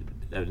goal.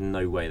 There was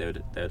no way they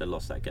would have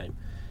lost that game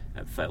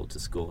and failed to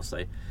score.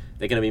 So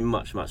they're going to be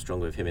much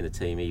stronger with him in the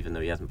team, even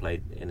though he hasn't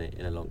played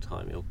in a long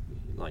time. He'll,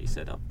 like you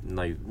said,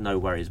 no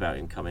worries about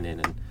him coming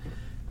in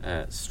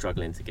and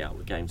struggling to get out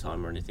with game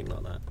time or anything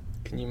like that.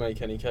 Can you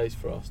make any case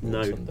for Arsenal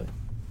on Sunday?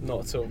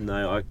 Not at all.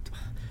 No,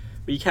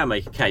 but you can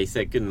make a case.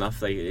 They're good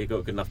enough. They've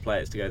got good enough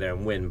players to go there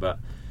and win. But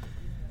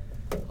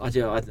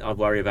I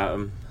worry about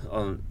them.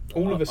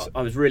 All of us.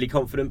 I was really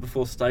confident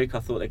before Stoke. I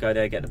thought they'd go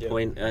there, get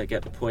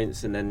the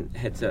points, and then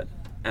head to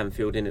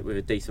Anfield in it with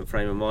a decent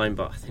frame of mind.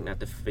 But I think that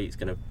defeat's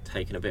going to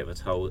take a bit of a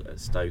toll at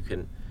Stoke.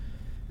 And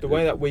the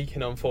way that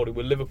weekend unfolded,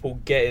 with Liverpool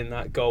getting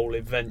that goal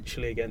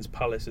eventually against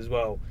Palace as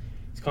well,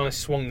 it's kind of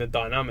swung the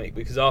dynamic,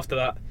 because after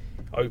that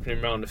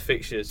opening round of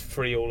fixtures,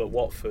 3-3 at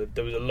Watford,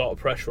 there was a lot of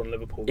pressure on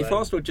Liverpool. If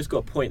Arsenal had just got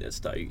a point at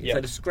Stoke, if they'd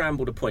have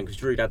scrambled a point,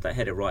 because Giroud had that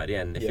header right at the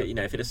end,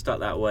 if it had stuck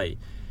that way,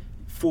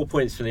 4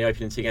 points from the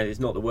opening two games is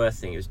not the worst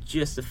thing. It was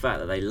just the fact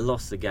that they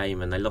lost the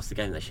game, and they lost the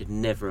game they should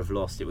never have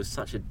lost. It was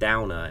such a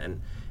downer,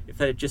 and if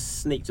they had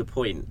just sneaked a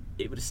point,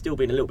 it would have still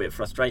been a little bit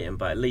frustrating,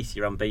 but at least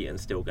you're unbeaten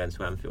still going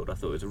to Anfield. I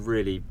thought it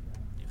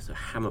was a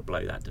hammer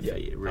blow, that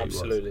defeat. It really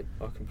absolutely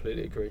was. I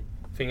completely agree.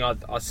 The thing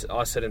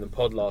I said in the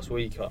pod last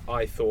week,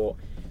 I thought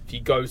if you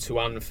go to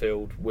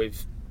Anfield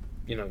with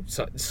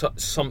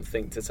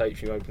something to take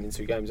from your opening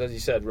two games, as you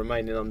said,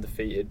 remaining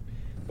undefeated,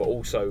 but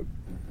also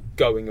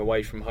going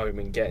away from home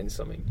and getting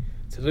something,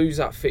 to lose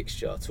that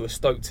fixture to a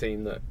Stoke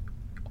team that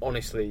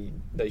honestly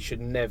they should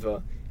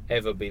never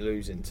ever be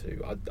losing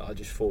to, I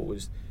just thought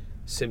was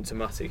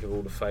symptomatic of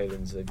all the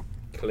failings they've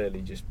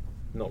clearly just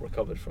not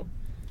recovered from.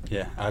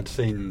 Yeah, I'd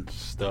seen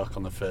Stoke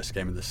on the first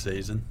game of the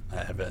season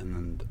at Everton,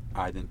 and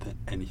I didn't think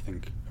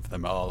anything of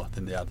them at all. I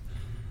think they had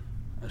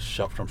a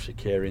shot from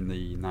Shaqiri in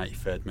the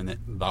 93rd minute.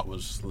 That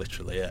was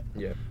literally it.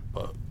 Yeah.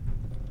 But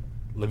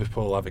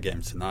Liverpool have a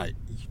game tonight.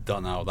 You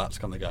don't know how that's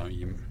going to go.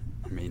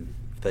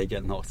 If they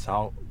get knocked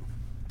out.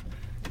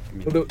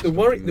 Well, the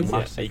worry. You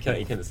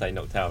couldn't say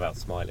knocked out without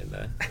smiling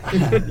there.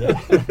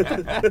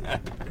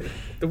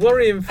 The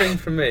worrying thing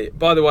for me,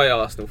 by the way,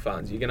 Arsenal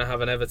fans, you're going to have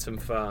an Everton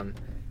fan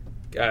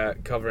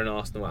covering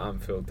Arsenal at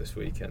Anfield this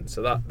weekend,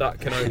 so that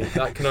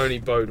can only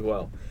bode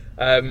well.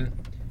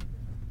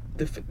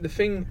 The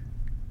thing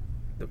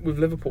with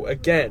Liverpool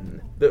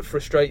again that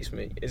frustrates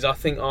me is I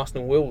think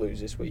Arsenal will lose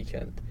this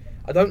weekend.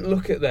 I don't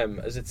look at them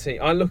as a team.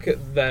 I look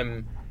at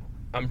them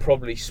and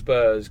probably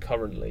Spurs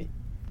currently.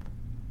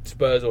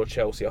 Spurs or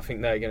Chelsea, I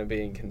think they're going to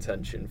be in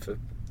contention for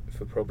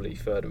probably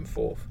third and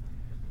fourth.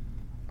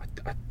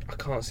 I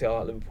can't see how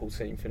that Liverpool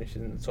team finishes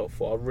in the top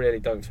four. I really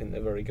don't think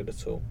they're very good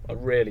at all. I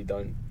really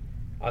don't.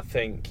 I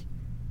think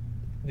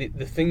the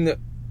thing that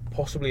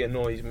possibly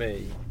annoys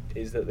me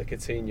is that the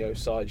Coutinho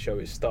sideshow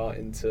is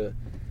starting to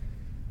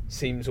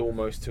seems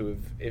almost to have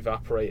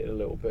evaporated a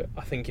little bit.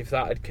 I think if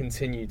that had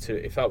continued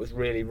if that was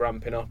really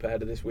ramping up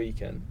ahead of this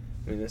weekend,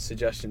 there's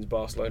suggestions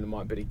Barcelona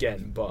might bid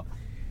again, but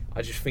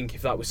I just think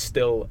if that was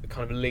still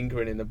kind of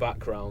lingering in the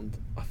background,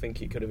 I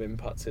think it could have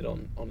impacted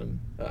on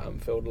them at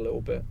Anfield a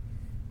little bit.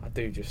 I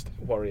do just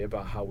worry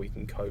about how we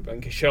can cope.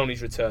 And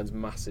Koscielny's return's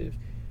massive.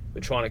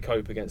 We're trying to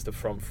cope against the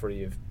front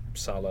three of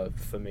Salah,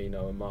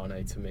 Firmino and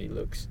Mane. To me,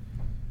 looks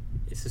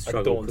it's a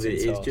struggle, because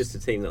it's just a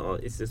team that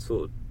it's the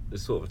sort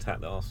of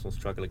attack that Arsenal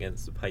struggle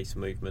against. The pace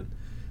movement,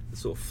 the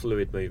sort of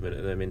fluid movement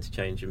of them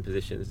interchanging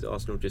positions.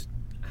 Arsenal just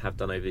have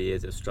done over the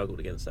years. Have struggled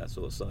against that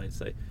sort of side.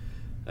 So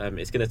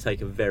it's going to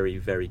take a very,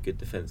 very good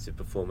defensive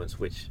performance,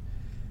 which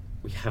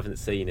we haven't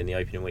seen in the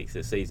opening weeks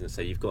of the season.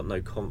 So you've got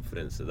no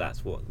confidence that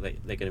that's what they're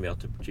going to be able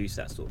to produce,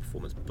 that sort of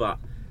performance. But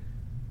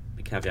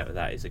the caveat with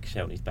that is that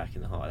Koscielny's back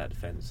in the heart of that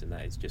defence, and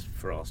that is just,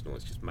 for Arsenal,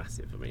 it's just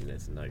massive.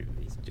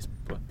 He's just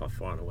by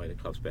far and away the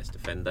club's best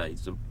defender.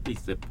 He's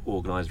the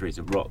organiser. He's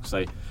a rock.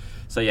 So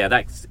yeah,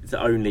 that's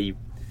only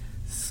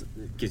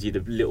gives you the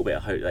little bit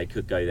of hope they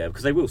could go there,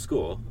 because they will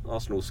score.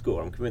 Arsenal will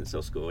score. I'm convinced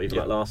they'll score. Even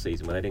like last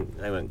season where they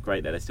weren't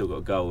great there, they still got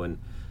a goal, and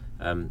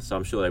so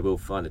I'm sure they will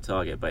find a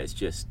target. But it's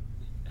just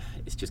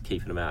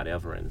keeping them out at the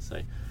other end.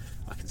 So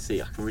I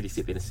can really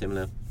see it being a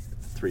similar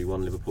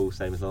 3-1 Liverpool,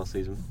 same as last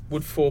season.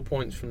 Would 4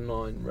 points from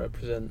 9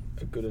 represent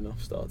a good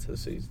enough start to the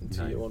season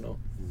to you or not?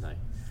 No.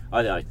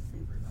 I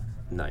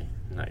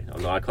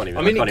can't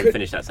even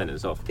finish that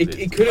sentence off.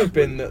 It could have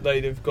been that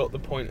they'd have got the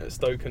point at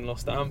Stoke and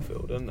lost at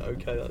Anfield, and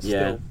that's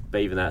still... but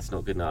even that's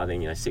not good enough. I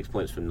think 6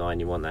 points from 9,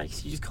 you want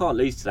that. You just can't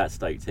lose to that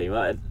Stoke team.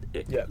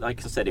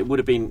 Like I said, it would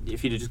have been,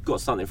 if you'd have just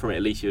got something from it,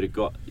 at least you'd have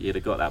got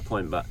that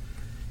point. But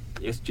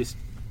it's just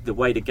the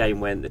way the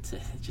game went. It's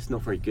just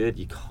not very good.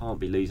 You can't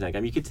be losing that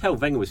game. You could tell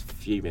Wenger was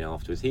fuming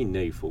afterwards. He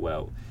knew full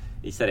well.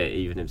 He said it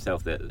even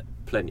himself that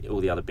all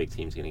the other big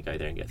teams are going to go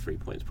there and get 3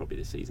 points probably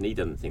this season. He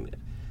doesn't think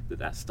that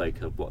that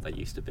Stoke are what they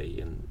used to be,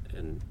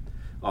 and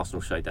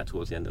Arsenal showed that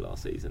towards the end of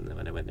last season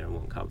when they went there and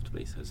won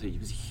comfortably. So it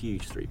was a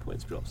huge 3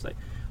 points drop. So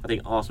I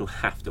think Arsenal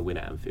have to win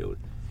at Anfield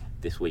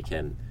this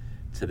weekend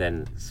to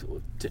then sort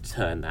of to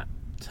turn that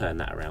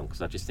around,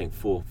 because I just think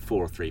four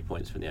or 3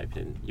 points from the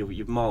opening,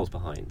 you're miles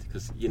behind,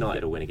 because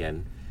United will win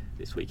again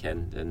this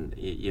weekend, and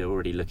you're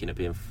already looking at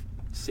being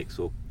 6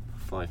 or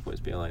 5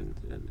 points behind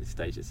at this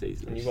stage of the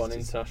season. And you've got an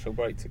international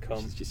break to come.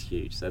 It's just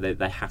huge. So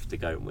they have to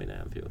go and win at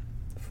Anfield.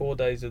 4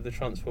 days of the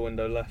transfer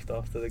window left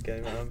after the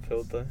game at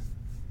Anfield, though.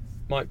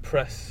 Might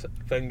press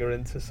Wenger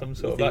into some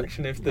sort of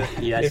action if the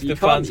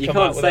fans come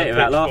out with their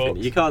pitchforks.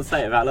 You can't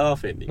say it about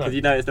laughing, because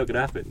you know it's not going to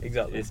happen.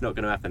 Exactly. It's not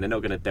going to happen. They're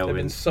not going to delve in.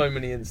 There have been so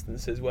many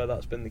instances where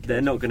that's been the case. They're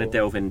not going to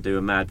before. delve in and do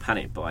a mad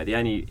panic buy.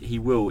 He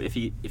will, if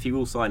he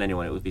will sign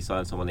anyone, it will be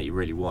signing someone that he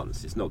really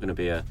wants. It's not going to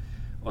be a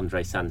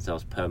Andre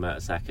Santos, Per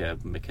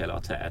Mertesacker, Mikel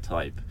Arteta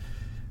type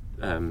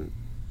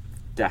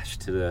dash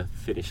to the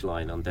finish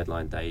line on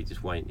deadline day. He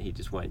just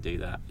won't do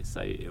that.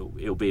 So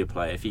it'll be a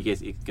player. If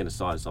he's going to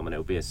sign someone,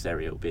 it'll be a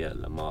Seri, it'll be a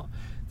Lamar.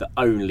 The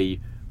only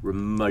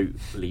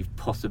remotely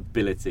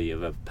possibility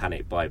of a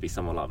panic buy would be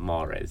someone like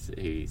Mahrez,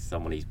 who's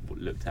someone he's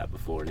looked at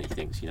before and he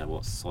thinks, you know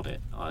what, sod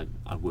it,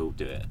 I will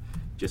do it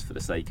just for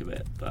the sake of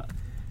it. But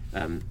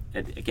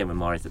again, with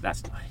Mahrez,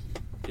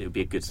 it would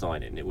be a good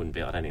signing. It wouldn't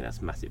be. I don't think that's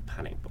a massive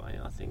panic buy.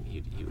 I think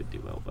he would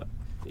do well, but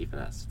even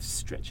that's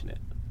stretching it.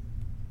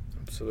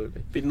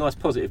 Absolutely. Been a nice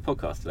positive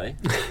podcast today.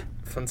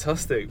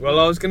 Fantastic. Well,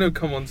 I was going to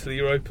come on to the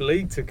Europa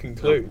League to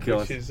conclude,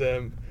 which is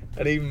an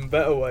even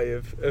better way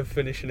of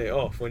finishing it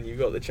off when you've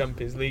got the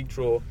Champions League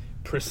draw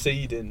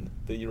preceding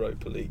the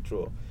Europa League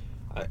draw.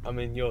 I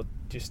mean, you're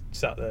just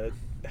sat there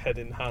head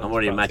in hand. I'm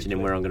already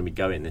imagining where I'm going to be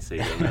going this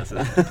season.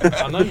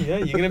 I know, yeah.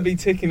 You're going to be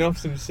ticking off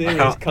some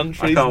serious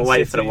countries. I can't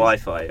wait for the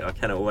cities. Wi-Fi. I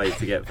cannot wait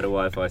to get for the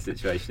Wi-Fi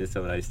situation in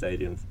some of those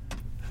stadiums.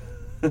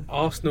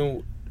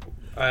 Arsenal,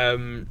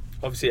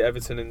 obviously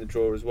Everton in the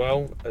draw as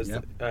well, as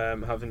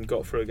having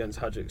got through against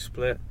Hajduk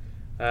Split.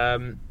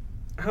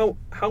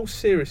 How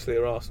seriously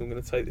are Arsenal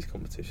going to take this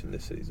competition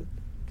this season?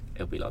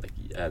 It'll be like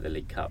the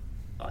League Cup.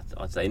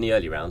 I'd say in the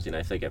early rounds,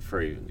 if they get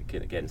through,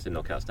 get into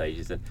knockout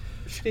stages, then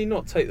should he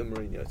not take the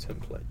Mourinho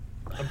template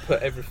and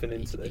put everything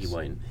into this? He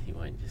won't.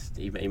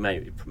 He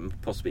may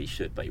possibly he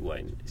should, but he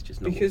won't. It's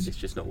just not. It's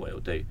just not what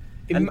he'll do.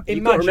 And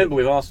you've got to remember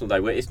with Arsenal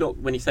though, it's not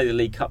when you say the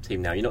League Cup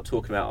team now, you're not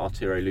talking about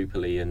Arturo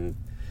Lupoli and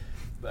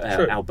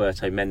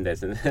Alberto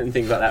Mendes and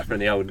things like that from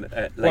the old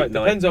late 90s.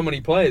 Depends how many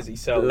players he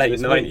sells. Late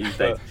 90s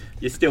days.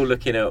 You're still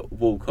looking at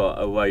Walcott,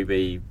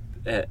 Iwobi,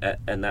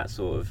 and that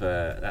sort of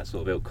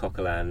ilk,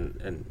 Coquelin,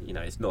 and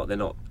it's not going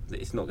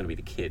to be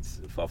the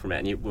kids, far from it.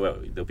 And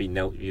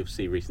you'll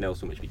see Reece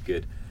Nelson, which would be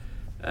good.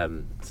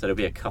 So there'll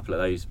be a couple of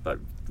those, but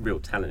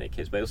real talented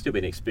kids. But it'll still be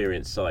an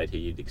experienced side who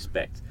you'd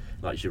expect,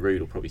 like Giroud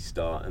will probably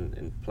start,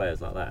 and players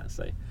like that.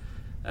 So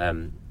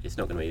it's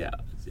not going to be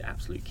that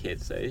absolute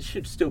kids. So it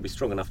should still be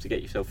strong enough to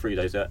get yourself through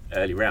those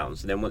early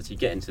rounds. And then once you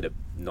get into the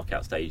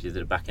knockout stages at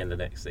the back end of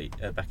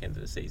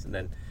the season,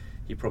 then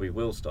you probably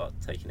will start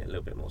taking it a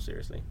little bit more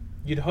seriously.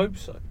 You'd hope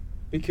so,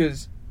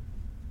 because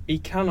he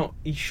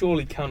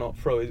surely cannot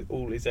throw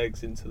all his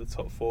eggs into the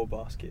top four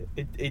basket.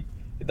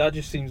 That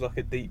just seems like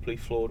a deeply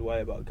flawed way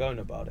about going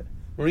about it.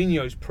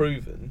 Mourinho's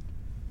proven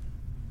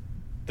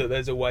that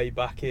there's a way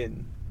back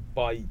in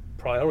by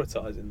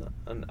prioritising that,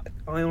 and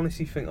I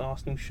honestly think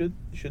Arsenal should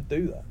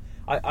do that.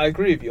 I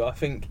agree with you. I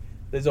think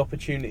there's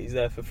opportunities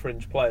there for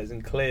fringe players,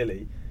 and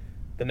clearly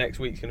the next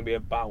week's going to be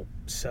about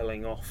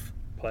selling off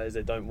players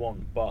they don't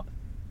want, but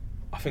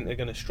I think they're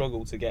going to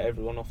struggle to get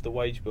everyone off the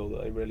wage bill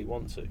that they really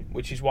want to,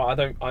 which is why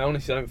I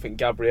honestly don't think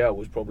Gabriel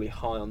was probably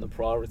high on the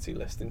priority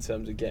list in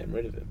terms of getting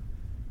rid of him.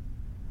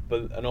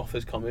 But an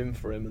offer's come in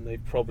for him, and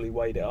they've probably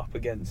weighed it up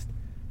against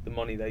the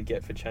money they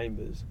get for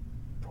Chambers.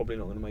 Probably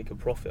not going to make a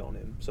profit on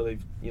him, so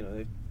they've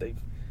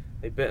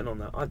bitten on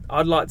that.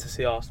 I'd like to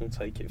see Arsenal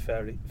take it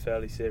fairly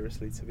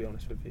seriously, to be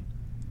honest with you.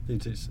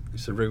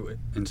 It's a route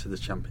into the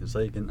Champions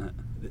League, isn't it?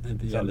 At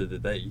the end of the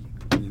day,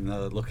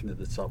 looking at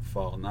the top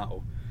four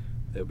now,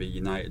 it'll be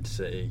United,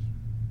 City,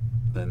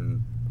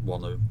 then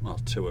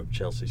two of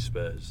Chelsea,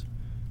 Spurs,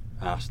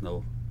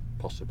 Arsenal,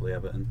 possibly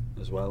Everton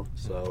as well.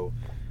 So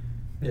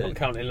You're not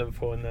counting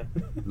Liverpool in there.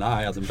 No,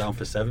 I had them down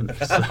for 7th.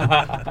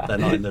 So they're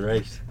not in the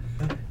race.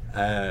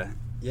 I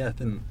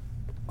think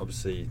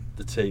obviously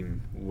the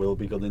team will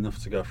be good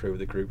enough to go through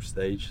the group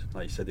stage.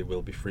 Like you said, it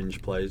will be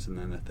fringe players, and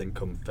then I think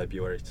come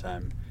February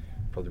time,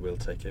 probably will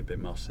take it a bit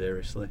more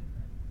seriously.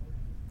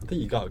 I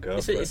think you got to go.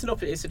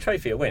 It's a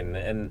trophy to win,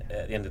 and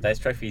at the end of the day, it's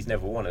a trophy he's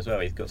never won as well.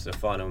 He's got to the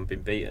final and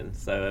been beaten.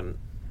 So,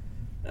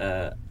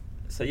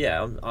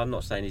 I'm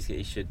not saying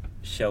he should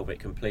shelve it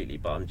completely,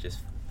 but I'm just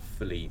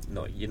fully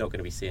not. You're not going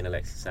to be seeing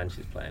Alexis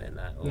Sanchez playing in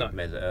that, or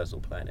Mesut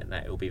Ozil playing in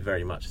that. It will be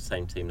very much the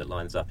same team that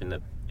lines up in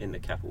the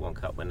Capital One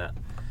Cup when that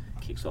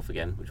kicks off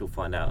again, which we'll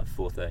find out at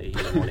 4:30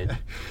 in the morning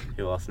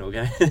who Arsenal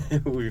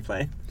will be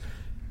playing.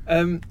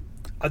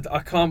 I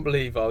can't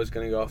believe I was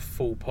going to go a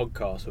full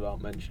podcast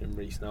without mentioning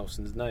Reece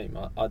Nelson's name.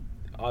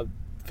 I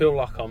feel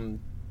like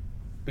I'm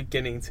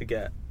beginning to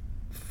get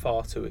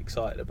far too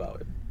excited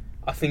about him.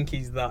 I think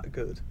he's that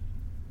good.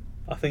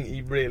 I think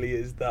he really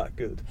is that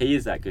good. He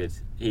is that good.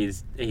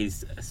 He's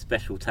a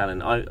special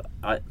talent.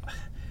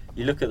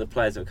 You look at the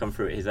players that have come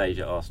through at his age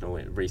at Arsenal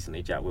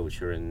recently, Jack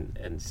Wilshere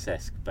and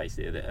Cesc,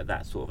 basically at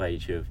that sort of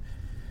age of,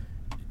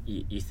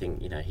 you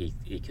think,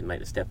 he can make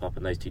the step up,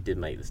 and those two did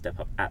make the step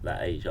up at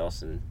that age.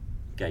 Arsene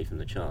gave him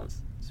the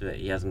chance. So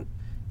he hasn't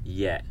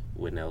yet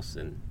with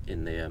Nelson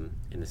in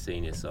the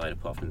senior side,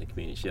 apart from the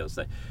Community Shield.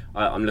 So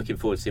I'm looking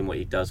forward to seeing what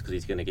he does,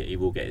 because he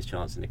will get his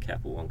chance in the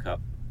Capital One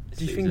Cup.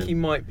 Do you think he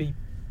might be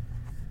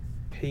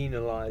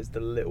penalised a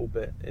little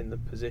bit in the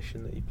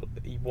position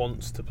that he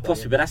wants to play?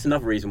 Possibly, but that's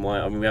another reason why.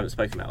 I mean, we haven't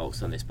spoken about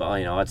Ox on this, but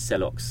I'd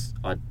sell Ox.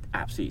 I'd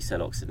absolutely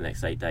sell Ox in the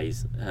next 8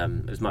 days.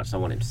 As much as I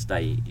want him to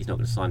stay, he's not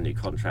going to sign a new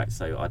contract,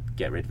 so I'd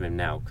get rid of him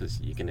now, because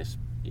you're going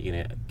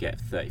to get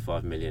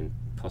 35 million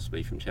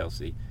possibly from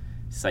Chelsea,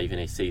 saving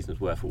his season's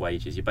worth of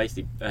wages. You're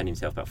basically earning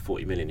yourself about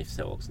 40 million if you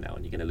sell Ox now,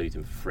 and you're going to lose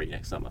him for free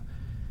next summer.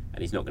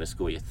 And he's not going to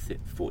score you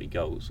 40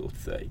 goals or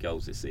 30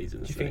 goals this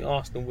season. Do you think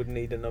Arsenal would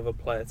need another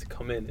player to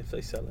come in if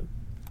they sell him?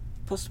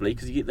 Possibly,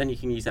 because then you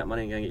can use that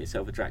money and go and get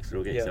yourself a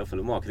Draxler or get yourself a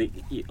Lamar. Because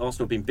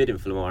Arsenal have been bidding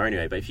for Lamar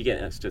anyway, but if you get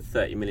an extra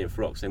 30 million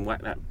for Ox, then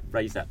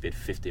raise that bid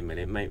 15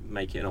 million,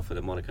 make it an offer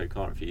that Monaco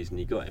can't refuse, and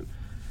you got him.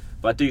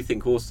 But I do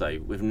think also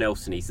with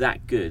Nelson, he's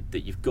that good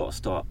that you've got to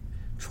start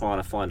trying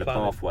to find a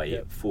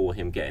pathway for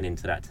him getting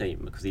into that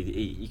team, because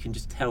you can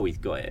just tell he's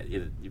got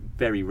it.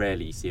 Very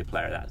rarely you see a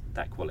player of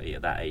that quality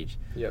at that age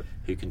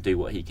who can do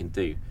what he can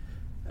do.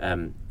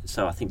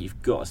 So I think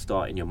you've got to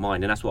start in your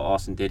mind, and that's what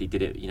Arsene did. He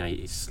did it,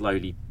 he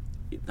slowly,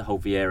 the whole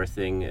Vieira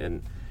thing,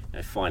 and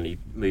finally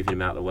moving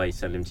him out of the way,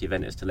 sending him to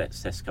Juventus to let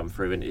Cesc come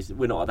through. And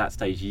we're not at that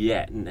stage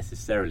yet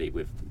necessarily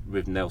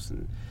with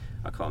Nelson.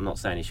 I'm not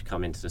saying he should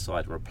come into the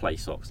side and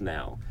replace Ox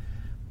now,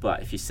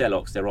 but if you sell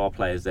Ox, there are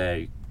players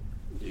there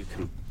who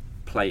can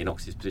play in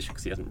Ox's position,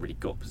 because he hasn't really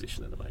got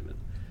position at the moment.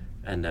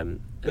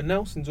 And but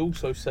Nelson's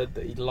also said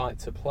that he'd like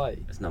to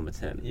play as number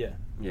 10.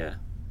 Yeah.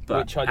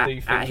 But which I do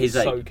think is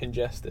so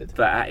congested.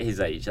 But at his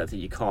age, I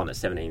think you can't at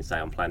 17 say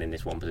I'm playing in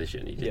this one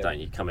position. You just don't.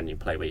 You come in and you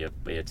play where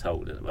you're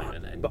told at the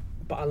moment. And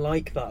but I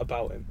like that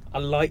about him. I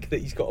like that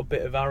he's got a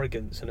bit of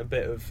arrogance and a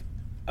bit of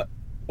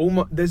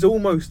there's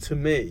almost, to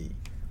me,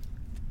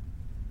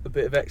 a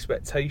bit of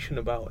expectation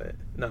about it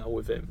now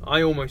with him.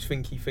 I almost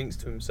think he thinks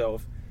to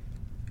himself,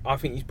 I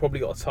think he's probably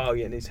got a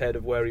target in his head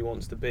of where he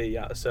wants to be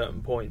at a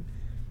certain point.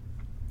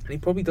 And he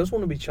probably does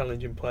want to be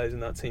challenging players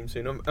in that team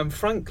soon. And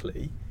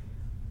frankly,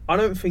 I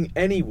don't think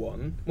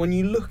anyone, when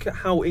you look at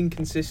how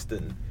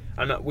inconsistent,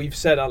 and we've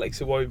said Alex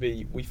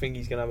Iwobi, we think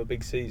he's going to have a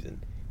big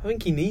season. I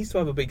think he needs to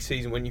have a big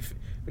season when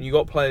you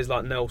got players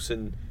like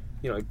Nelson,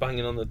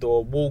 banging on the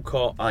door.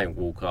 Walcott. I think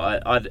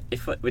Walcott.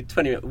 With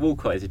 20,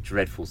 Walcott is a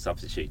dreadful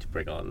substitute to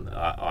bring on.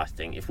 I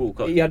think if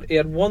Walcott, he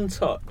had one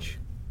touch.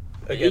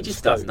 He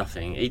just does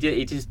nothing.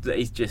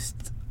 He's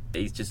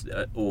just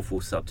an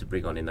awful sub to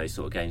bring on in those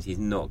sort of games. He's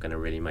not going to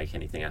really make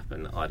anything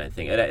happen, I don't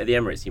think. At the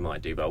Emirates he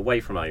might do, but away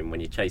from home, when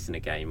you're chasing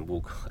a game,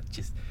 Walcott,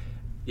 just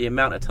the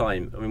amount of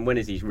time. I mean, when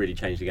has he really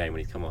changed the game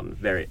when he's come on?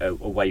 Very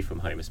away from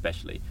home,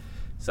 especially.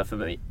 So for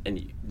me,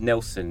 and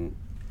Nelson,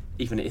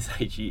 even at his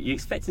age, you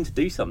expect him to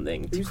do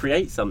something, to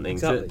create something,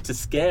 to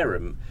scare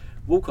him.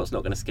 Walcott's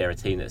not going to scare a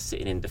team that's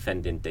sitting in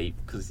defending deep,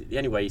 because the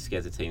only way he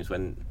scares a team is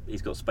when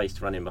he's got space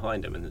to run in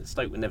behind him, and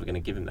Stoke were never going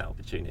to give him that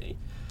opportunity.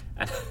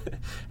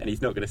 And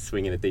he's not going to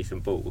swing in a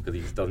decent ball, because he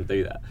just doesn't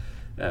do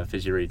that for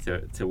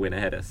Giroud to win a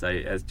header. So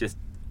I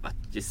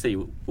just see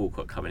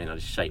Walcott coming in, I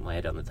just shake my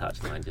head on the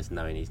touchline, just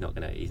knowing he's not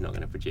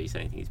going to produce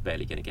anything. He's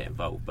barely going to get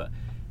involved. But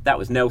that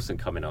was Nelson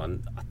coming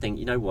on. I think,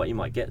 you know what, he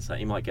might get something.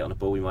 He might get on the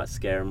ball. He might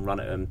scare him, run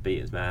at him,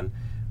 beat his man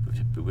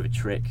with a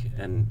trick,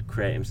 and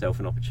create himself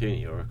an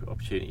opportunity, or an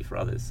opportunity for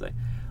others. So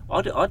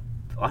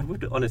I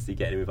would honestly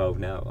get him involved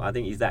now. I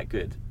think he's that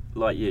good.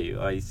 Like you,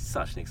 he's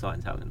such an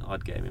exciting talent.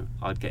 I'd get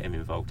him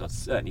involved. I'd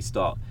certainly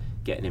start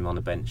getting him on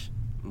the bench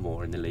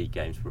more in the league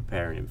games,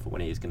 preparing him for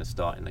when he is going to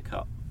start in the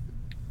cup.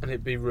 And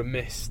it'd be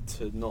remiss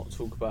to not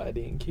talk about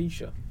Eddie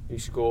Nketiah, who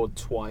scored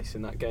twice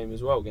in that game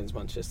as well against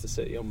Manchester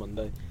City on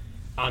Monday,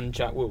 and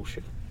Jack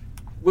Wilshere.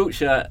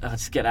 Wilshere,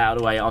 just get out of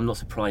the way. I'm not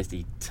surprised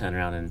he turned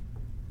around and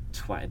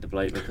twatted the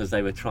bloke, because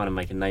they were trying to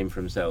make a name for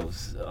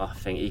themselves. I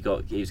think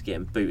he was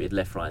getting booted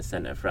left, right and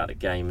centre throughout the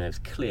game, and it was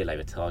clear they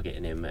were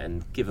targeting him.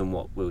 And given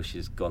what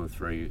Wilshere's gone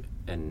through,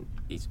 and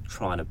he's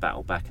trying to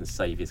battle back and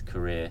save his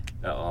career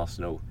at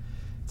Arsenal,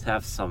 to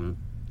have some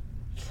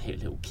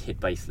little kid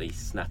basically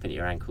snapping at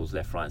your ankles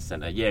left, right and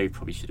centre, he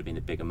probably should have been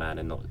a bigger man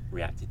and not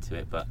reacted to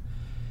it. But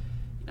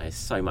there's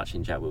so much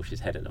in Jack Wilshere's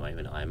head at the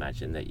moment, I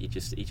imagine, that he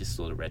just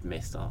saw the red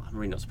mist. I'm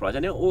really not surprised.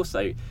 And it was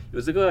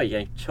the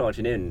guy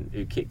charging in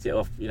who kicked it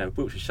off.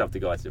 Wilshere shoved the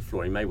guy to the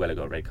floor. He may well have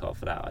got a red card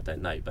for that, I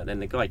don't know. But then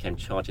the guy came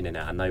charging in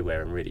out of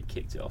nowhere and really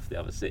kicked it off the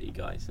other City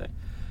guy. So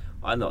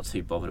I'm not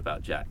too bothered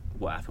about Jack.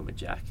 What happened with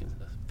Jack, and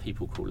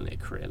people calling it a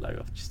career low,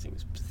 I just think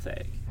it's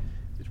pathetic.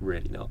 It's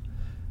really not.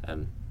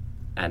 And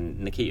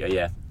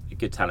Nketiah, a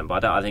good talent,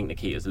 but I think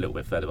Nketiah's a little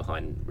bit further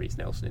behind Reiss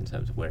Nelson in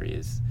terms of where he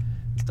is.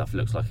 Stuff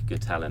looks like a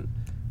good talent.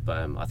 But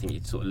I think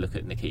you'd sort of look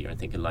at Nikita and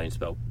think a loan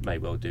spell may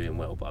well do him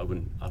well. But I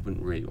wouldn't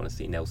really want to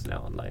see Nelson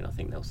out on loan. I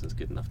think Nelson's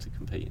good enough to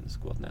compete in the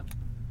squad now.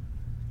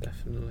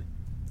 Definitely.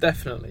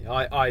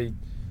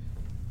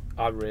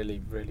 I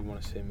really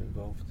want to see him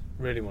involved.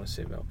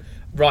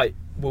 Right,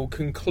 we'll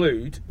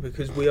conclude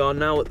because we are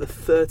now at the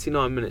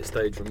 39-minute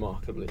stage.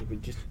 Remarkably,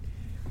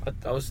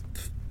 I was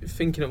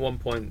thinking at one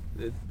point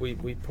that we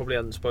probably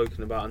hadn't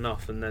spoken about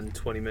enough, and then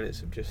 20 minutes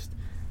have just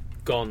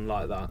gone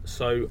like that.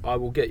 So I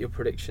will get your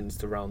predictions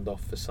to round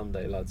off for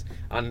Sunday, lads.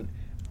 And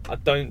I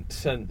don't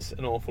sense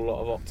an awful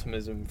lot of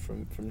optimism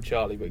from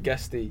Charlie, but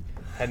Guesty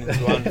heading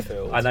to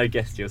Anfield. I know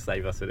Guesty will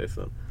save us for this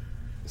one.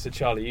 So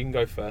Charlie, you can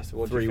go first.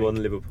 What do you 3-1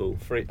 think? Liverpool.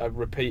 A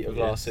repeat of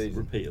last season.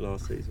 Repeat of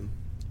last season.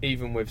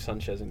 Even with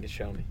Sanchez and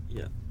Koscielny.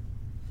 Yeah.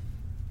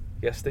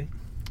 Guesty?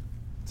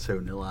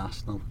 2-0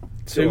 Arsenal.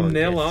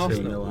 2-0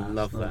 Arsenal. 2-0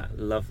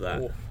 Love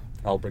that. Oh,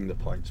 I'll bring the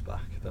points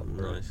back.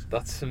 Nice.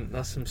 that's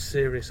some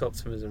serious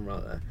optimism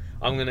right there.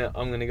 I'm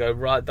gonna go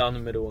right down the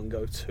middle and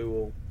go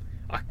 2-2.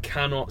 I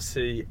cannot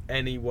see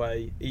any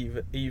way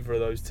either of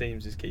those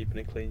teams is keeping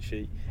a clean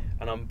sheet,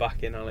 and I'm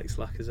backing Alex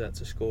Lacazette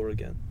to score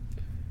again.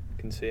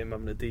 Can see him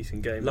having a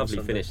decent game.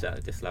 Lovely finish,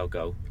 that disallowed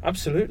goal.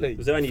 Absolutely.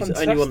 Was there only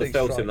Fantastic one that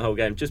fell to strike. him the whole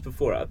game? Just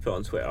before it, I put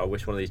on Twitter, I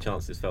wish one of these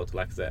chances fell to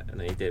Lacazette, and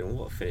then he did. And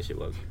what a finish it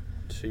was.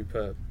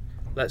 Superb.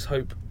 Let's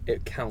hope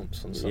it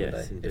counts on Sunday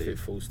Yes, if indeed. it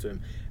falls to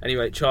him.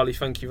 Anyway, Charlie,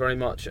 thank you very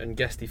much, and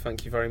Guesty,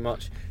 thank you very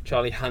much.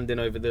 Charlie handing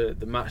over the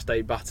match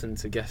day baton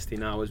to Guesty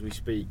now as we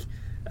speak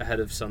ahead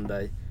of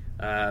Sunday.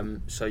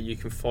 So you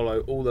can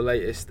follow all the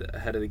latest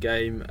ahead of the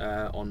game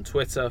on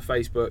Twitter,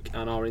 Facebook,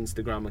 and our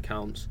Instagram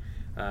accounts.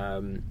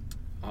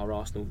 Our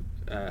Arsenal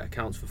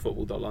accounts for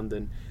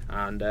football.london,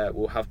 and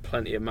we'll have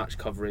plenty of match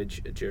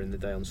coverage during the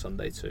day on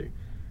Sunday too.